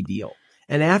hockey deal.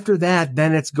 And after that,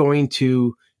 then it's going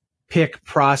to pick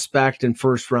prospect and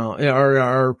first round,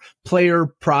 or player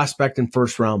prospect and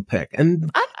first round pick. And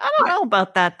I don't know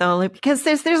about that though, because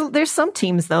there's some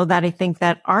teams though that I think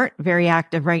that aren't very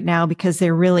active right now because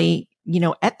they're really,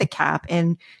 at the cap,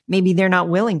 and maybe they're not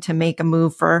willing to make a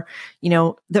move for,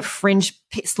 the fringe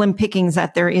slim pickings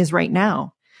that there is right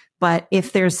now. But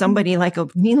if there's somebody like a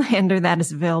Nylander that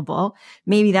is available,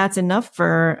 maybe that's enough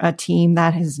for a team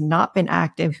that has not been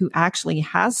active, who actually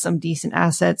has some decent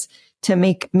assets to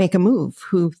make a move,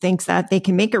 who thinks that they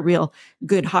can make a real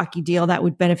good hockey deal that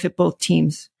would benefit both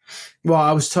teams. Well,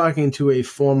 I was talking to a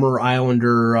former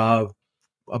Islander, a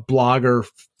blogger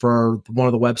for one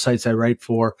of the websites I write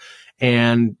for.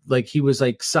 And like, he was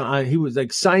like,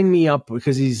 sign me up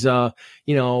because he's, a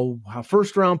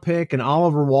first round pick and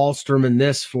Oliver Wahlstrom and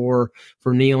this for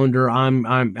Nylander.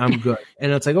 I'm good.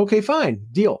 And it's like, okay, fine,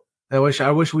 deal. I wish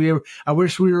we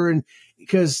were in,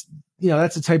 because,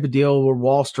 that's the type of deal where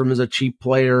Wahlstrom is a cheap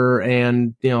player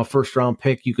and, first round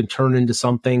pick you can turn into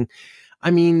something. I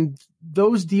mean,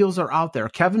 those deals are out there.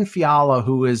 Kevin Fiala,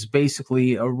 who is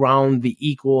basically around the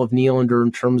equal of Nylander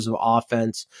in terms of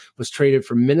offense, was traded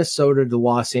from Minnesota to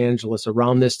Los Angeles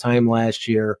around this time last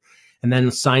year, and then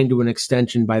signed to an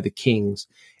extension by the Kings.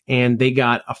 And they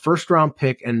got a first round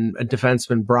pick and a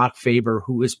defenseman, Brock Faber,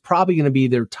 who is probably going to be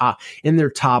their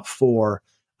top 4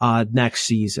 next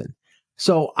season.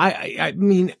 So I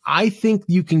mean, I think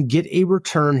you can get a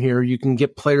return here. You can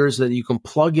get players that you can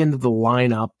plug into the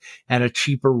lineup at a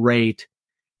cheaper rate.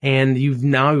 And you've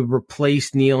now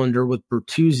replaced Nylander with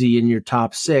Bertuzzi in your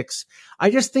top 6.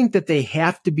 I just think that they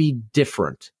have to be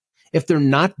different. If they're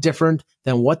not different,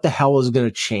 then what the hell is going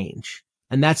to change?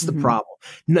 And that's the problem.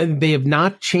 No, they have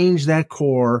not changed that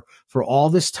core for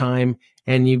all this time,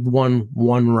 and you've won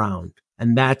 1 round,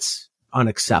 and that's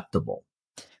unacceptable.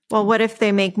 Well, what if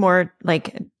they make more,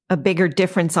 like a bigger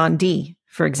difference on D,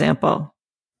 for example?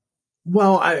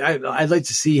 Well, I'd like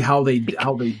to see how they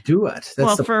do it.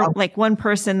 That's for problem. Like one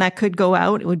person that could go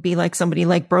out, it would be like somebody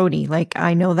like Brody. Like,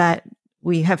 I know that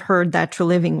we have heard that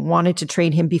Treliving wanted to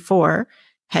trade him before,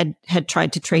 had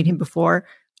tried to trade him before,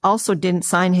 also didn't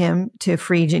sign him to a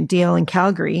free agent deal in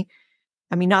Calgary.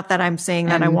 I mean, not that I'm saying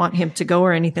that I want him to go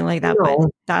or anything like that, but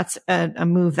that's a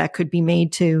move that could be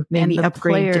made to maybe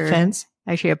upgrade defense.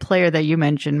 Actually, a player that you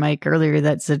mentioned, Mike, earlier,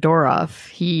 that's Zadorov.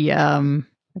 He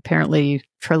apparently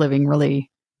Treliving really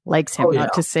likes him.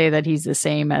 Not to say that he's the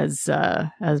same as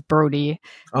Brody.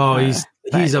 Oh,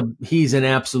 he's an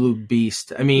absolute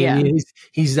beast. I mean,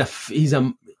 he's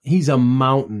a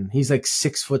mountain. He's like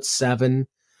 6'7",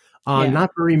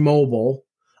 not very mobile.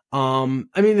 I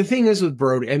mean, the thing is with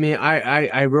Brody, I mean,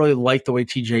 I really like the way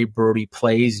TJ Brody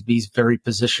plays. He's very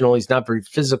positional. He's not very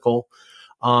physical.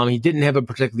 He didn't have a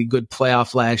particularly good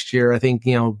playoff last year. I think,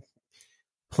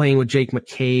 playing with Jake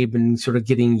McCabe and sort of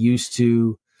getting used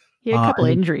to. He had a couple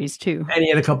injuries too. And he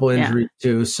had a couple injuries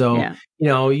too. So,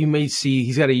 you may see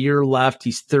he's got a year left.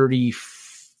 He's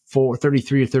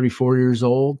 33 or 34 years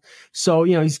old. So,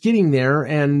 he's getting there.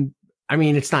 And I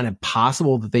mean, it's not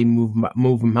impossible that they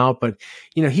move him out, but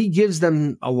he gives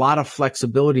them a lot of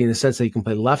flexibility in the sense that he can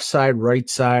play left side, right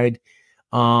side.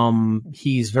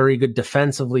 He's very good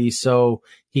defensively, so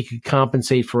he could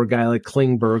compensate for a guy like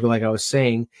Klingberg, like I was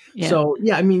saying. Yeah. So,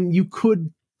 I mean, you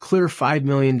could clear $5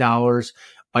 million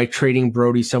by trading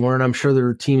Brody somewhere, and I'm sure there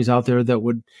are teams out there that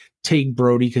would take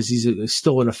Brody because he's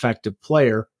still an effective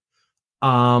player.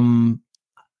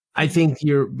 I think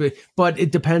but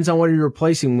it depends on what you're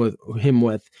replacing him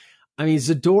with. I mean,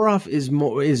 Zadorov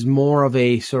is more of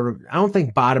a sort of, I don't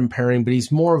think bottom pairing, but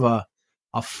he's more of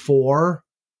a 4.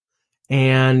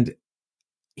 And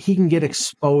he can get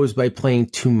exposed by playing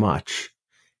too much.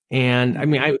 And I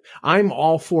mean, I'm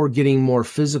all for getting more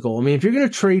physical. I mean, if you're going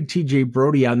to trade TJ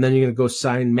Brody out and then you're going to go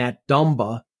sign Matt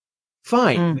Dumba,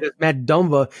 fine. Because Matt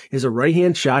Dumba is a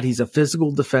right-hand shot. He's a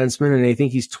physical defenseman, and I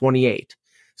think he's 28.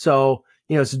 So,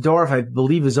 Zadorov, I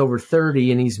believe, is over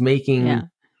 30, and he's making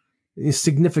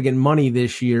significant money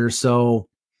this year. So,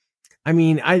 I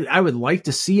mean, I would like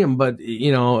to see him, but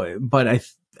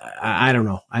I don't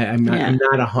know.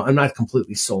 I'm not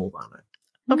completely sold on it.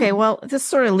 Okay, well, this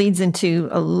sort of leads into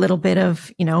a little bit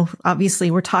of,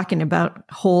 obviously we're talking about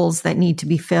holes that need to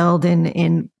be filled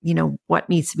and what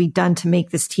needs to be done to make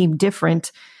this team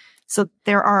different. So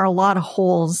there are a lot of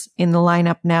holes in the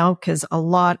lineup now because a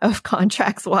lot of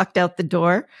contracts walked out the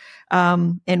door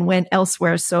and went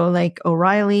elsewhere. So like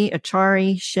O'Reilly,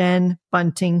 Achari, Shen,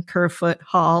 Bunting, Kerfoot,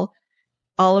 Hall,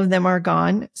 all of them are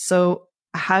gone. So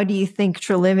how do you think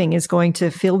Treliving is going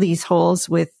to fill these holes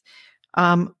with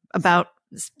about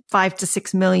 $5 to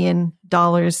 $6 million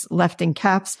left in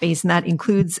cap space, and that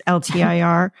includes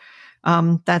LTIR?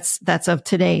 That's of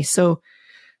today. So,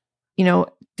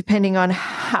 depending on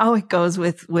how it goes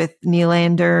with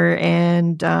Nylander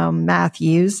and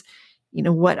Matthews,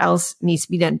 what else needs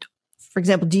to be done? For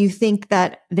example, do you think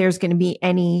that there's going to be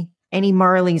any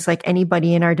Marlies, like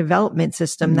anybody in our development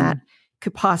system that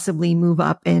could possibly move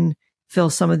up and fill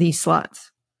some of these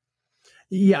slots?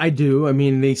 Yeah, I do. I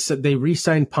mean, they said they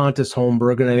re-signed Pontus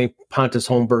Holmberg, and I think Pontus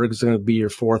Holmberg is going to be your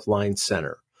 4th line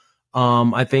center.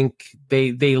 I think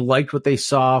they liked what they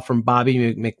saw from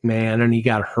Bobby McMahon, and he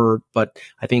got hurt, but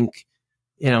I think,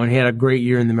 and he had a great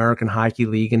year in the American Hockey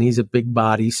League, and he's a big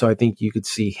body, so I think you could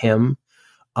see him.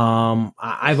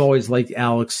 I've always liked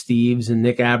Alex Steves and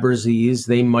Nick Aberzies.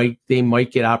 They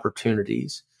might get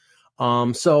opportunities.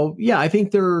 So yeah, I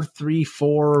think there are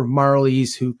 3-4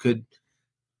 Marlies who could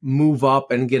move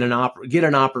up and get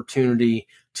an opportunity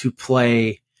to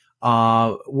play.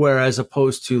 Whereas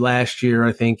opposed to last year,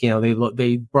 I think,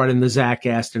 they brought in the Zach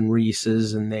Aston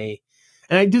Reeses and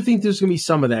I do think there's going to be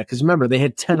some of that. Cause remember, they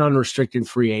had 10 unrestricted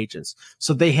free agents.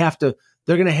 So they're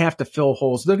going to have to fill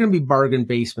holes. They're going to be bargain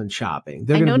basement shopping.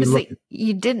 I noticed that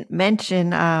you didn't mention,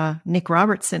 Nick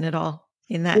Robertson at all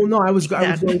in that. Well, no, I was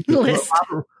going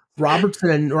to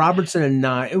Robertson and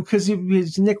not because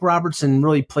Nick Robertson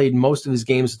really played most of his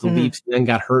games with the Leafs and then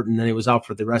got hurt and then he was out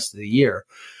for the rest of the year.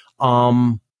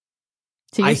 So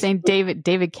you're saying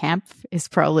David Kampf is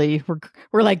probably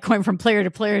we're like going from player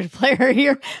to player to player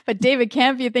here, but David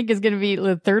Kampf you think is going to be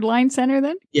the 3rd line center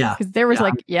then? Yeah, because there was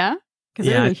because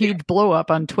there was a huge blow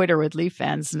up on Twitter with Leaf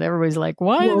fans, and everybody's like,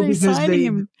 "Why are they signing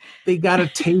him?" They got a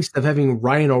taste of having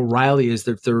Ryan O'Reilly as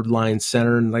their 3rd line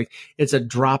center, and it's a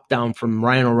drop down from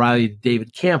Ryan O'Reilly to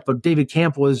David Kampf. But David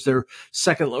Kampf was their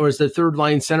 3rd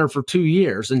line center for 2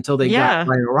 years until they got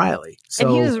Ryan O'Reilly.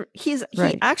 So and he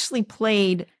actually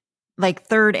played like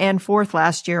 3rd and 4th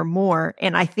last year more,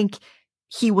 and I think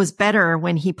he was better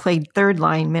when he played 3rd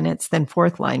line minutes than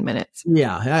 4th line minutes.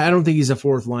 Yeah, I don't think he's a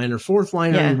 4th liner. 4th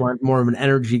liner, you want more of an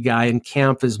energy guy, and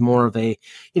Kampf is more of a,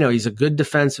 he's a good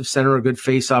defensive center, a good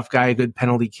face-off guy, a good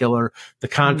penalty killer. The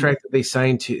contract that they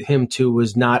signed him to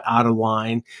was not out of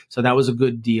line, so that was a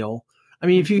good deal. I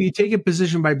mean, if you take it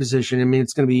position by position, I mean,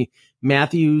 it's going to be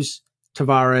Matthews,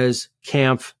 Tavares,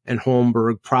 Kampf, and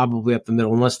Holmberg probably up the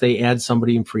middle, unless they add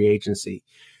somebody in free agency.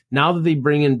 Now that they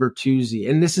bring in Bertuzzi,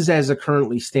 and this is as it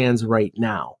currently stands right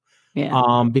now,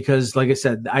 because like I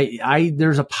said,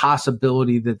 there's a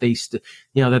possibility that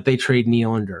that they trade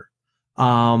Nylander,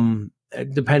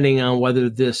 depending on whether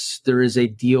there is a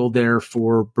deal there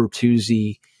for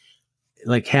Bertuzzi,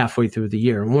 like halfway through the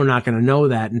year, and we're not going to know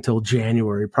that until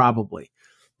January probably.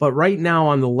 But right now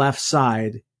on the left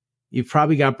side, you've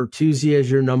probably got Bertuzzi as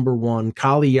your number 1,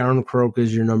 Kalle Järnkrok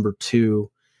as your number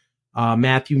 2.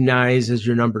 Matthew Nyes is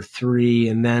your number 3,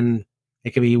 and then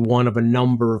it could be one of a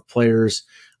number of players,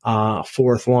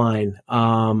 4th line.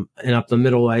 And up the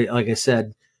middle, like I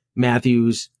said,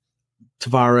 Matthews,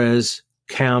 Tavares,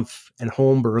 Kempf, and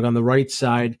Holmberg. On the right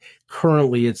side,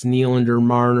 currently it's Nylander,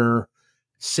 Marner,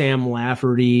 Sam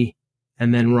Lafferty,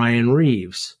 and then Ryan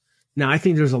Reeves. Now, I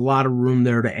think there's a lot of room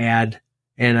there to add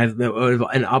and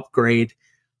an upgrade.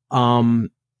 I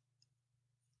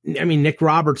mean, Nick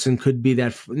Robertson could be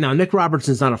that. Now, Nick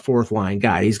Robertson's not a fourth line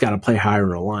guy. He's got to play higher in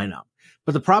the lineup.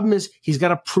 But the problem is he's got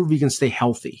to prove he can stay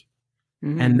healthy.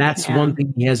 Mm-hmm. And that's one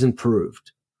thing he hasn't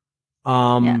proved.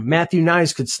 Matthew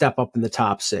Nyes could step up in the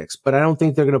top six, but I don't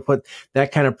think they're going to put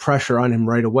that kind of pressure on him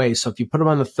right away. So if you put him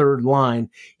on the third line,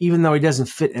 even though he doesn't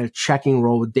fit in a checking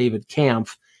role with David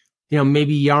Kampf,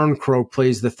 maybe Yarncroke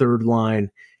plays the third line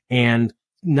and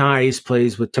Nyes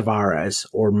plays with Tavares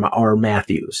or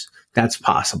Matthews. That's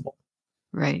possible.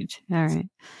 Right. All right.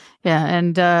 Yeah.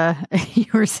 And, you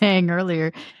were saying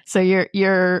earlier, so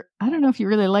you're, I don't know if you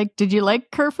really did you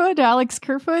like Kerfoot, Alex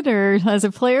Kerfoot, or as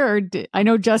a player, or I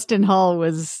know Justin Hull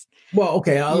was. Well,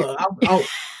 okay. I'll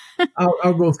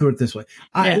go through it this way.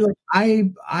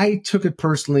 I took it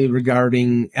personally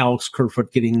regarding Alex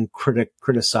Kerfoot getting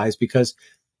criticized because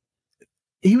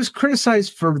he was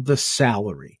criticized for the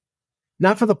salary,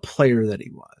 not for the player that he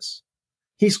was.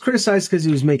 He's criticized because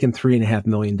he was making $3.5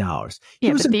 million.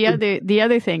 Yeah, but the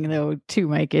other thing though too,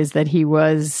 Mike, is that he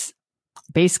was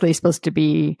basically supposed to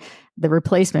be the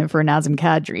replacement for Nazem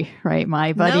Kadri, right?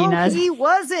 My buddy Nazem. He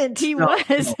wasn't. He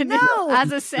was. No,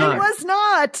 as a center. He was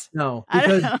not. No,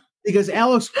 because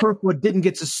Alex Kirkwood didn't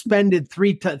get suspended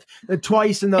three times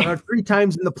in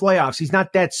the playoffs. He's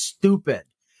not that stupid.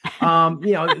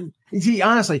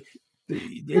 Honestly.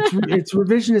 It's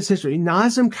revisionist history.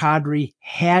 Nazem Kadri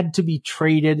had to be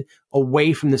traded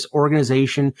away from this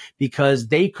organization because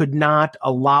they could not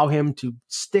allow him to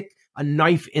stick a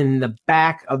knife in the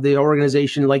back of the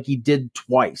organization like he did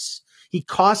twice. He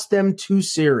cost them 2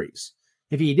 series.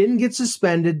 If he didn't get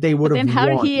suspended, they would have won. Then how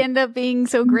did he end up being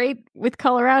so great with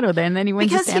Colorado then? Then he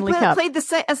went to Stanley Cup.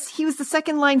 Because he was the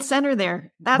second line center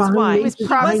there. That's why. He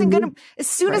wasn't going to, as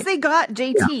soon as they got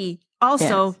JT,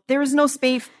 there was no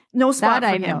space. No spot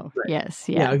that for him. I know. Right. Yes.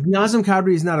 Yeah. Nazem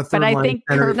Kadri is not a third line. But I think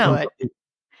Kerfoot.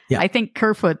 I think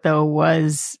Kerfoot though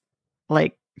was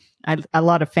like a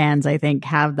lot of fans. I think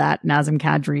have that Nazem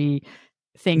Kadri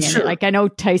thing in it. Like I know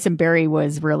Tyson Barrie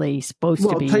was really supposed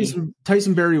to be.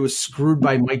 Tyson Barrie was screwed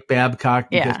by Mike Babcock.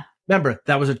 Because, remember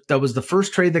that was the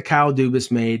first trade that Kyle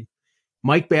Dubas made.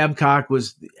 Mike Babcock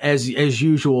was, as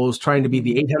usual, was trying to be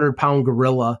the 800-pound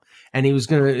gorilla, and he was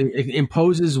going to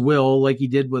impose his will like he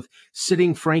did with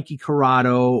sitting Frankie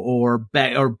Corrado or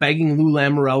begging Lou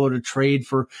Lamoriello to trade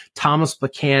for Thomas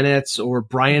Buchanitz or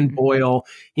Brian Boyle.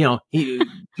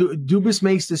 Dubas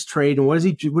makes this trade, and what does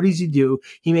he do?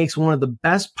 He makes one of the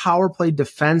best power play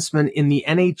defensemen in the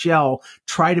NHL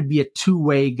try to be a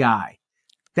two-way guy.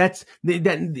 That's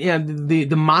the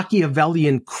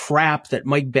Machiavellian crap that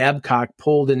Mike Babcock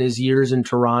pulled in his years in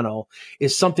Toronto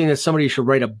is something that somebody should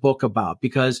write a book about,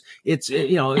 because it's,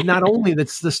 not only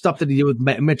that's the stuff that he did with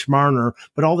Mitch Marner,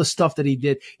 but all the stuff that he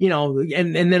did,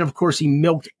 and then of course he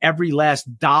milked every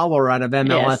last dollar out of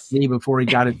MLSE before he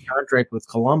got his contract with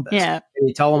Columbus. Yeah. And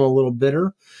you tell him a little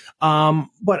bitter.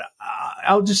 But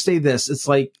I'll just say this. It's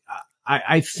like,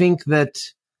 I think that,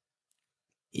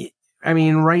 I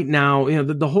mean, right now,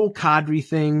 the whole Kadri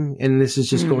thing, and this is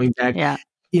just going back,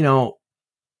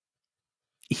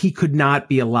 he could not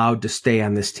be allowed to stay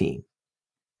on this team.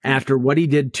 After what he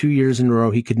did 2 years in a row,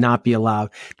 he could not be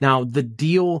allowed. Now,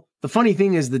 the funny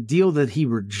thing is the deal that he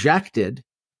rejected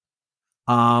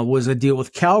was a deal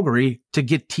with Calgary to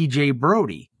get TJ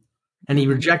Brody. And he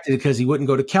rejected it because he wouldn't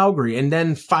go to Calgary. And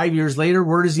then 5 years later,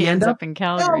 where does he end up? In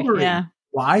Calgary. Yeah.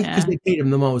 Why? Because they paid him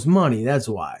the most money. That's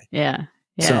why. Yeah.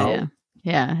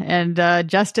 Yeah. And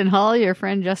Justin Hull, your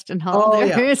friend Justin Hull.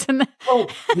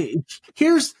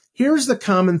 Here's the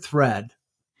common thread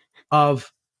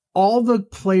of all the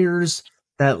players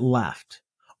that left,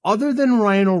 other than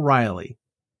Ryan O'Reilly.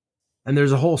 And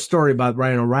there's a whole story about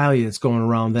Ryan O'Reilly that's going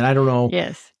around that I don't know.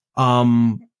 Yes.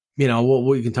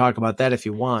 We can talk about that if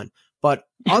you want. But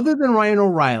other than Ryan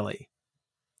O'Reilly,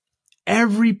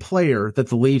 every player that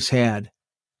the Leafs had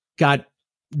got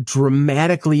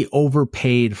dramatically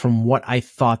overpaid from what I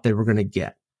thought they were going to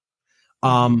get.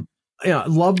 Love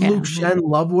Luke Schenn,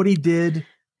 love what he did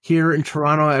here in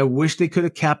Toronto. I wish they could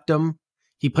have kept him.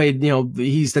 He played,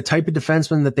 he's the type of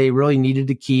defenseman that they really needed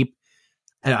to keep.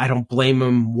 And I don't blame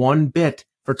him one bit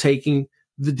for taking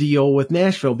the deal with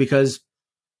Nashville, because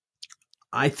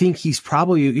I think he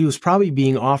was probably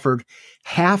being offered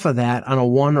half of that on a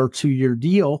 1 or 2 year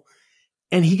deal.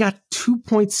 And he got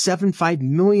 $2.75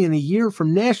 million a year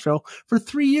from Nashville for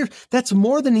 3 years. That's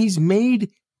more than he's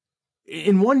made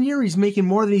in 1 year. He's making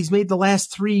more than he's made the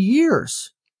last 3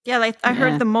 years. Yeah, like I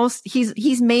heard the most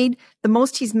he's made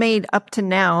up to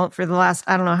now for the last,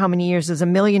 I don't know how many years, is $1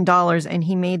 million. And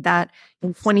he made that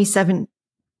in 2017,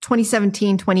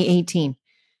 2018.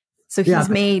 So he's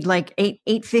made like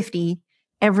 850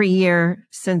 every year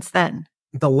since then.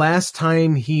 The last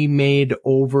time he made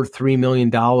over $3 million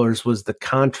was the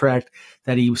contract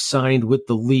that he signed with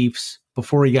the Leafs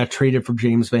before he got traded for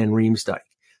James Van Riemsdyk.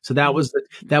 So that was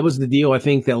the deal, I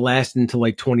think, that lasted until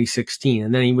like 2016.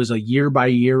 And then he was a year by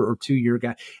year or 2 year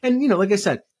guy. And, like I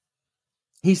said,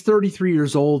 he's 33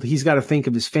 years old. He's got to think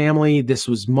of his family. This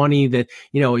was money that,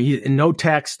 he's in no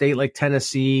tax state like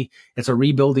Tennessee. It's a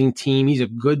rebuilding team. He's a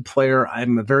good player.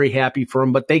 I'm very happy for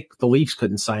him, but the Leafs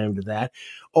couldn't sign him to that.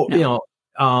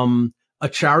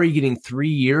 Achari getting 3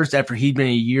 years after he'd been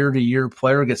a year-to-year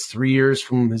player, gets 3 years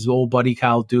from his old buddy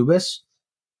Kyle Dubas.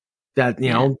 That,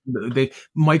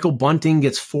 Michael Bunting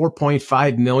gets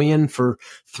 $4.5 million for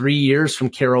 3 years from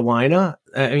Carolina.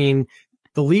 I mean,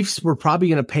 the Leafs were probably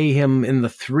going to pay him in the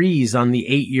threes on the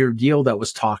 8-year deal that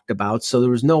was talked about. So there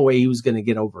was no way he was going to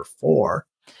get over 4.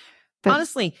 But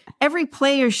honestly, every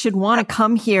player should want to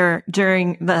come here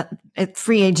during the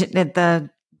free agent at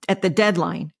the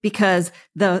deadline, because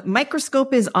the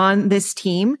microscope is on this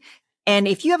team. And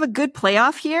if you have a good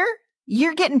playoff here,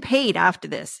 you're getting paid after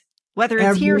this, whether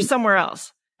it's here or somewhere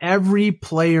else. Every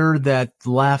player that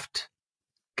left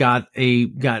got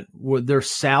their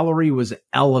salary was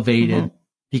elevated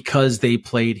because they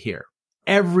played here.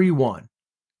 Everyone.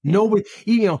 Nobody,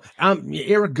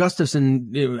 Eric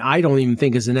Gustafsson, I don't even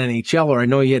think is an NHLer. I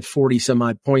know he had 40 some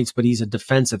odd points, but he's a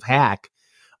defensive hack.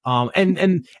 And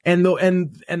the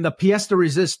pièce de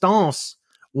résistance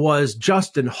was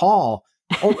Justin Hall.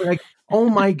 Oh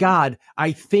my God.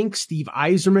 I think Steve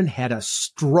Yzerman had a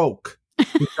stroke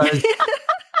because,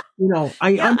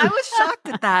 I was shocked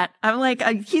at that. I'm like,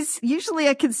 I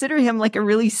consider him like a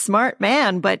really smart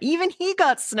man, but even he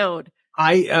got snowed.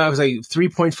 I was like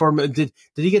 3.4 million. Did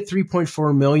he get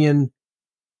 3.4 million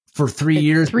for 3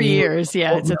 years? 3 years.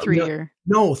 Yeah. It's a 3 year.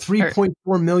 No,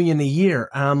 3.4 million a year.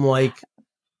 I'm like,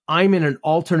 I'm in an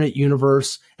alternate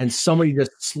universe and somebody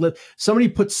put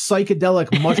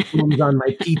psychedelic mushrooms on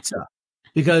my pizza,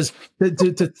 because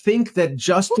to think that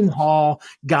Justin Hall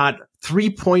got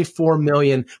 3.4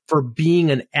 million for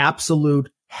being an absolute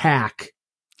hack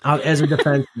as a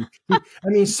defenseman. I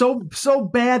mean, so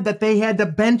bad that they had to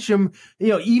bench him.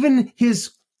 Even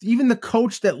the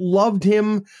coach that loved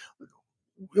him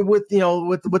with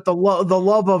the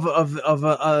love of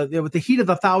with the heat of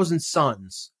 1,000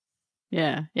 suns.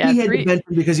 Yeah. He had to bench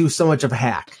him because he was so much of a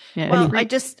hack. Yeah. Well, I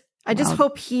just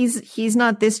hope he's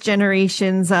not this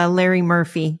generation's Larry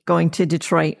Murphy going to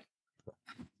Detroit.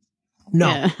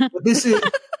 No, but this is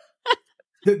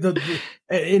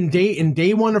in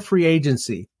day one of free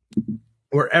agency,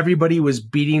 where everybody was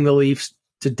beating the Leafs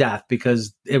to death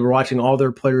because they were watching all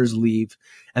their players leave,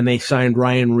 and they signed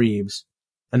Ryan Reeves,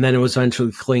 and then it was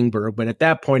eventually Klingberg. But at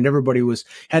that point, everybody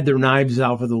had their knives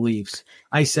out for the Leafs.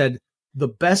 I said, the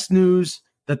best news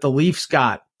that the Leafs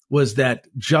got was that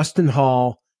Justin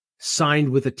Hall signed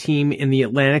with a team in the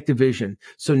Atlantic Division.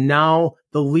 So now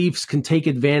the Leafs can take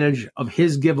advantage of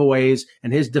his giveaways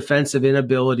and his defensive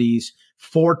inabilities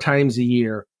 4 times a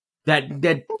year. That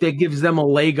gives them a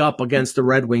leg up against the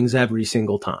Red Wings every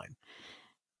single time.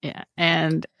 Yeah.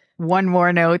 And one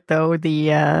more note, though,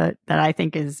 that I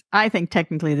think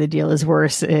technically the deal is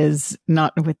worse, is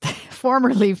not with the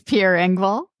former Leaf Pierre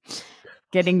Engvall.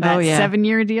 Getting that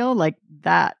 7-year deal like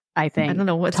that, I think. I don't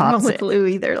know what's wrong with Lou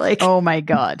either. Like, oh my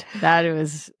God, that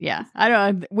was I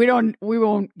don't. We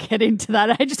won't get into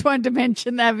that. I just wanted to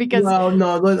mention that because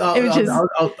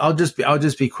I'll just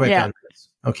be quick on this,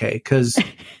 okay? Because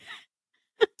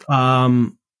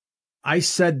I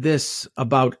said this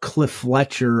about Cliff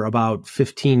Fletcher about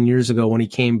 15 years ago when he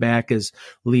came back as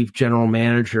Leaf general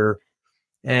manager.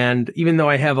 And even though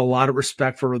I have a lot of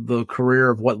respect for the career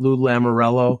of what Lou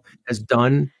Lamoriello has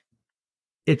done,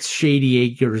 it's Shady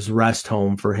Acres rest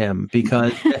home for him,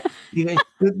 because the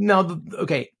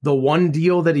one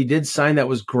deal that he did sign that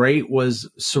was great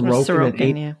was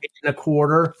Sorokin at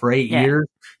 8.25 for 8 years.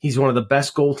 He's one of the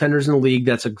best goaltenders in the league.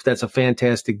 That's a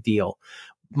fantastic deal.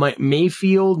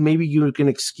 Mayfield, maybe you can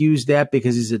excuse that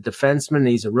because he's a defenseman and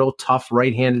he's a real tough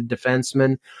right-handed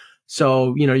defenseman.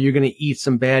 So, you're going to eat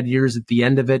some bad years at the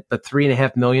end of it, but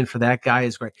 $3.5 million for that guy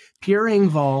is great. Pierre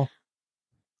Engvall,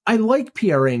 I like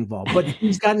Pierre Engvall, but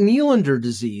he's got Nylander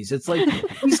disease. It's like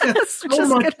he's got so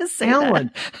much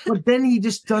talent, but then he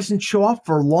just doesn't show up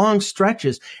for long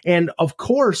stretches. And of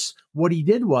course, what he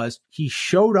did was he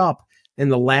showed up in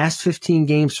the last 15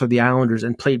 games for the Islanders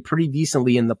and played pretty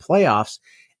decently in the playoffs.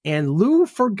 And Lou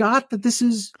forgot that this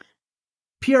is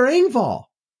Pierre Engvall.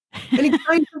 And he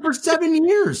signed him for 7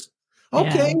 years.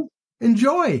 Okay,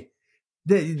 enjoy.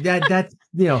 That's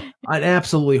an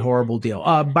absolutely horrible deal.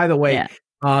 By the way,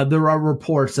 there are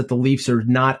reports that the Leafs are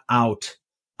not out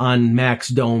on Max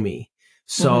Domi.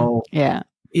 So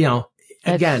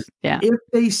again, if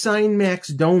they sign Max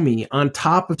Domi on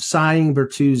top of signing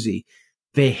Bertuzzi,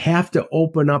 they have to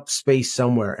open up space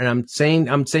somewhere. And I'm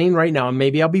saying right now, and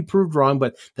maybe I'll be proved wrong,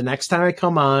 but the next time I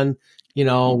come on,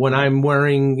 when I'm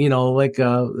wearing, like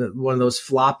one of those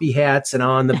floppy hats and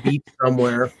on the beach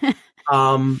somewhere,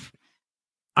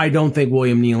 I don't think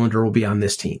William Nylander will be on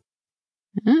this team.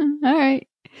 All right.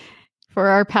 For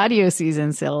our patio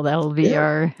season, Sil, that'll be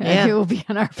he will be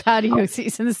on our patio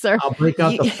season, sir. I'll break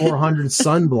out the 400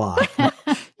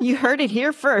 sunblock. You heard it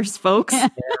here first, folks. Yeah.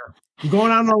 I'm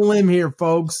going on a limb here,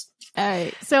 folks. All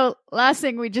right. So last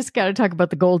thing, we just got to talk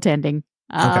about the goaltending.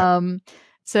 Okay.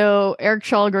 So Eric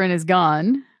Källgren is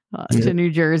gone to New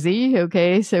Jersey.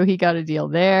 Okay. So he got a deal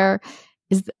there.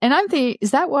 I'm thinking,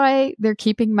 is that why they're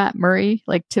keeping Matt Murray,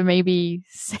 like to maybe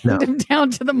send him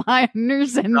down to the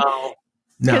minors? And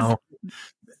no.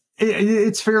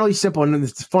 It's fairly simple, and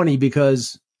it's funny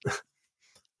because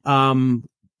I'm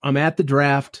at the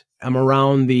draft. I'm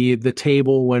around the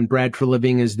table when Brad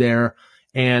Treliving is there,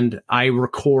 and I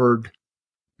record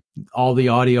all the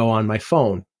audio on my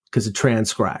phone because it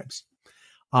transcribes.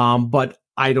 But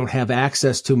I don't have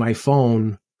access to my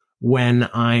phone when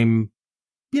I'm,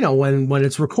 when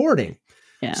it's recording.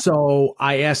 Yeah. So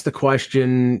I asked the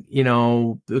question,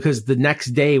 because the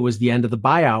next day was the end of the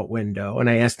buyout window. And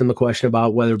I asked him the question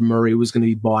about whether Murray was going to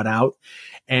be bought out.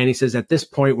 And he says, at this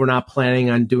point, we're not planning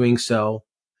on doing so.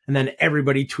 And then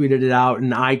everybody tweeted it out,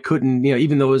 and I couldn't,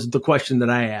 even though it was the question that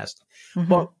I asked. Mm-hmm.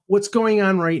 But what's going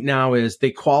on right now is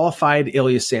they qualified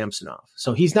Ilya Samsonov.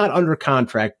 So he's not under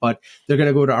contract, but they're going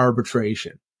to go to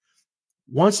arbitration.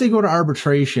 Once they go to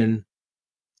arbitration,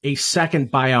 a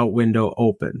second buyout window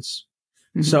opens.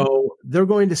 Mm-hmm. So they're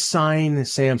going to sign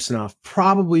Samsonov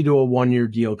probably to a 1-year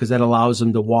deal because that allows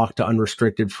them to walk to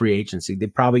unrestricted free agency. They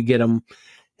probably get him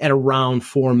at around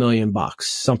 $4 million,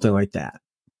 something like that.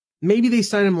 Maybe they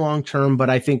sign him long term,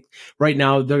 but I think right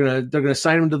now they're gonna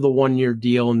sign him to the 1-year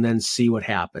deal and then see what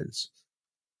happens.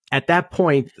 At that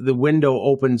point, the window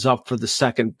opens up for the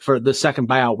second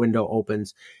buyout window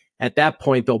opens. At that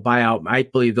point, I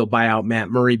believe they'll buy out Matt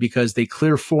Murray because they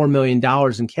clear $4 million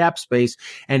in cap space.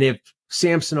 And if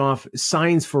Samsonov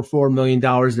signs for $4 million,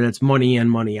 then it's money in,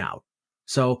 money out.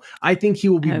 So I think he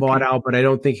will be bought out, but I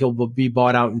don't think he'll be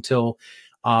bought out until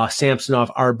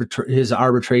Samsonov his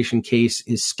arbitration case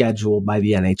is scheduled by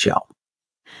the NHL.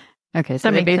 Okay,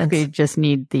 so they basically just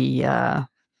need they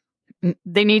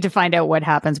need to find out what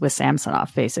happens with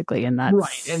Samsonov, basically, and that's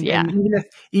right. And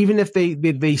even if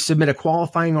they submit a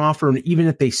qualifying offer, and even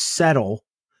if they settle,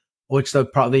 which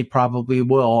they probably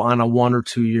will on a 1 or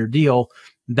 2 year deal,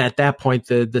 at that point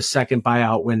the second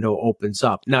buyout window opens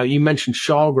up. Now you mentioned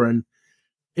Källgren.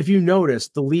 If you notice,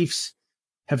 the Leafs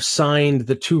have signed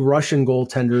the 2 Russian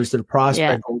goaltenders, the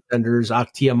prospect goaltenders,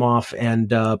 Akhtiamov and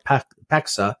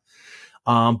Peksa.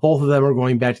 Both of them are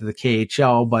going back to the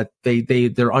KHL, but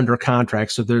they're under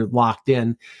contract, so they're locked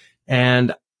in.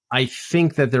 And I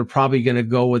think that they're probably going to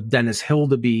go with Dennis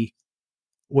Hildeby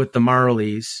with the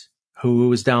Marlies, who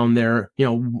was down there.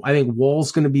 I think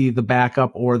Woll's going to be the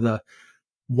backup or the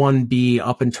 1B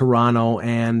up in Toronto,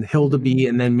 and Hildeby,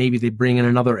 and then maybe they bring in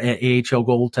another AHL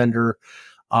goaltender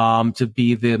to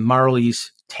be the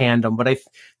Marlies tandem. But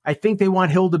I think they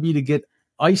want Hildeby to get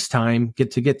ice time,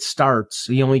 get starts.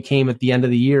 He only came at the end of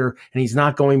the year, and he's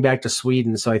not going back to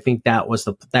Sweden. So I think that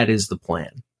is the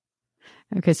plan.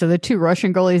 Okay, so the 2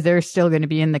 Russian goalies, they're still going to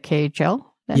be in the KHL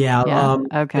then? Yeah.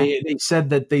 Okay. They said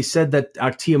that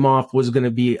Akhtiamov was going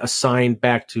to be assigned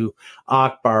back to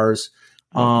Akbars.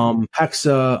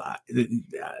 Peksa,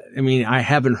 I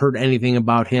haven't heard anything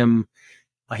about him.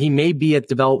 He may be at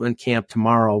development camp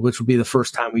tomorrow, which will be the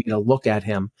first time we get a look at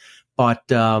him. But,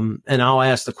 and I'll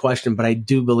ask the question, but I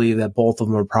do believe that both of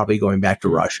them are probably going back to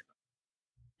Russia.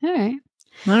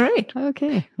 All right.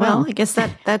 Okay. Well, I guess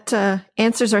that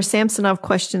answers our Samsonov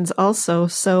questions also.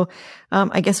 So,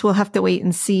 I guess we'll have to wait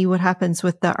and see what happens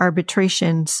with the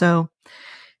arbitration. So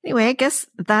anyway, I guess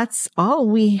that's all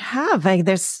we have.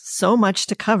 There's so much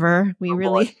to cover. We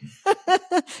really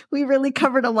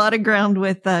covered a lot of ground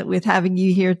with having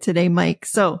you here today, Mike.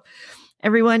 So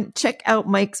everyone, check out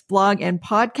Mike's blog and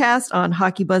podcast on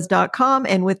hockeybuzz.com,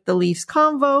 and with the Leafs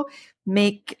Convo,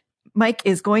 make Mike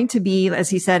is going to be, as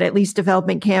he said, at Leafs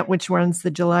Development Camp, which runs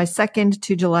the July 2nd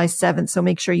to July 7th. So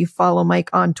make sure you follow Mike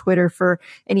on Twitter for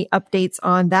any updates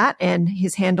on that. And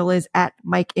his handle is at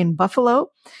Mike in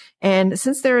Buffalo. And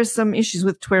since there is some issues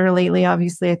with Twitter lately,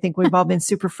 obviously, I think we've all been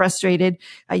super frustrated.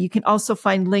 You can also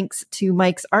find links to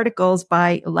Mike's articles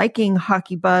by liking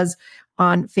Hockey Buzz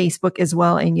on Facebook as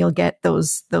well. And you'll get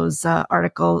those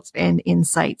articles and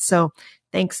insights. So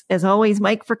thanks, as always,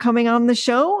 Mike, for coming on the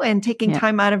show and taking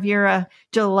time out of your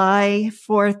July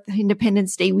 4th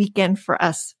Independence Day weekend for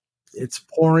us. It's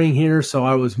pouring here, so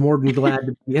I was more than glad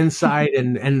to be inside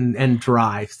and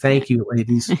dry. Thank you,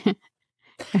 ladies.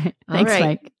 Thanks, right.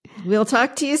 Mike. We'll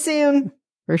talk to you soon.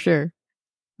 For sure.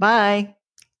 Bye.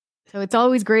 So it's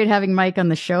always great having Mike on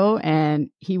the show, and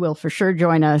he will for sure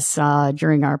join us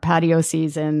during our patio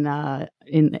season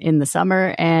in the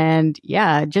summer. And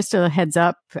yeah, just a heads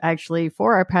up, actually,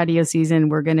 for our patio season,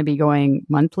 we're going to be going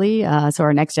monthly. So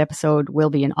our next episode will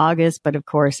be in August. But of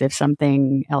course, if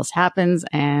something else happens,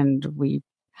 and we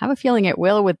have a feeling it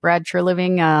will, with Brad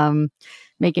Treliving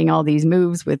making all these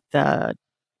moves with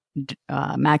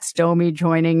Max Domi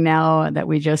joining now, that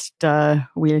we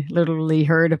literally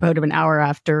heard about an hour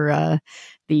after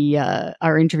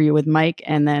our interview with Mike,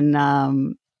 and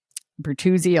then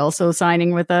Bertuzzi also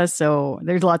signing with us. So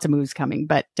there's lots of moves coming.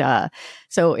 But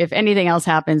so if anything else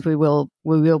happens, we will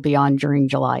be on during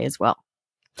July as well.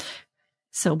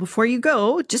 So before you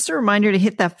go, just a reminder to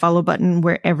hit that follow button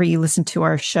wherever you listen to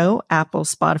our show, Apple,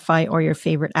 Spotify, or your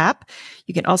favorite app.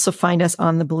 You can also find us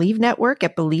on the Believe Network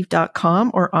at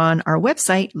Believe.com or on our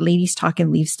website,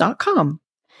 ladiestalkingleafs.com.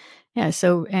 Yeah.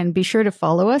 So, and be sure to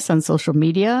follow us on social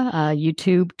media,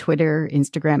 YouTube, Twitter,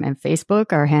 Instagram, and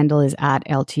Facebook. Our handle is at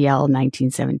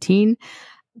LTL1917.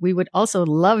 We would also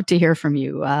love to hear from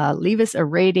you. Leave us a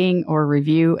rating or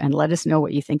review and let us know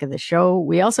what you think of the show.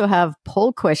 We also have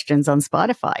poll questions on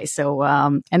Spotify. So,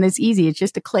 and it's easy. It's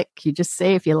just a click. You just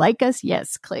say, if you like us,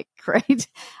 yes, click, right?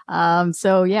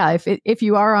 So yeah, if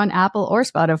you are on Apple or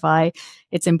Spotify,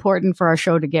 it's important for our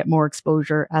show to get more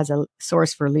exposure as a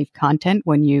source for Leaf content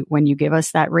when you give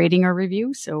us that rating or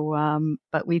review. So,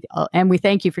 but we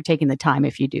thank you for taking the time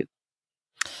if you do.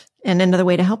 And another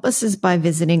way to help us is by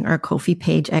visiting our Ko-fi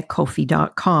page at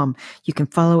Ko-fi.com. You can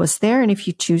follow us there. And if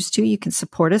you choose to, you can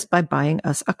support us by buying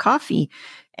us a coffee.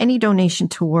 Any donation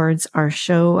towards our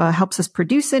show helps us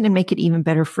produce it and make it even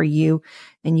better for you.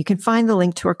 And you can find the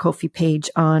link to our Ko-fi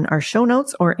page on our show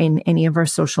notes or in any of our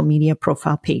social media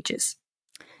profile pages.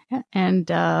 Yeah, and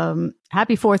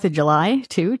happy 4th of July,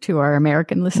 too, to our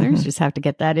American listeners. Mm-hmm. Just have to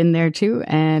get that in there, too.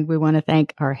 And we want to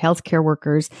thank our healthcare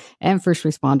workers and first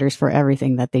responders for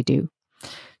everything that they do.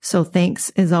 So thanks,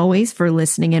 as always, for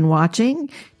listening and watching.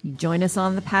 You join us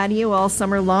on the patio all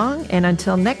summer long. And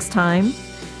until next time,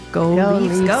 go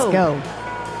Leafs, go.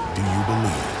 Do you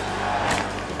believe?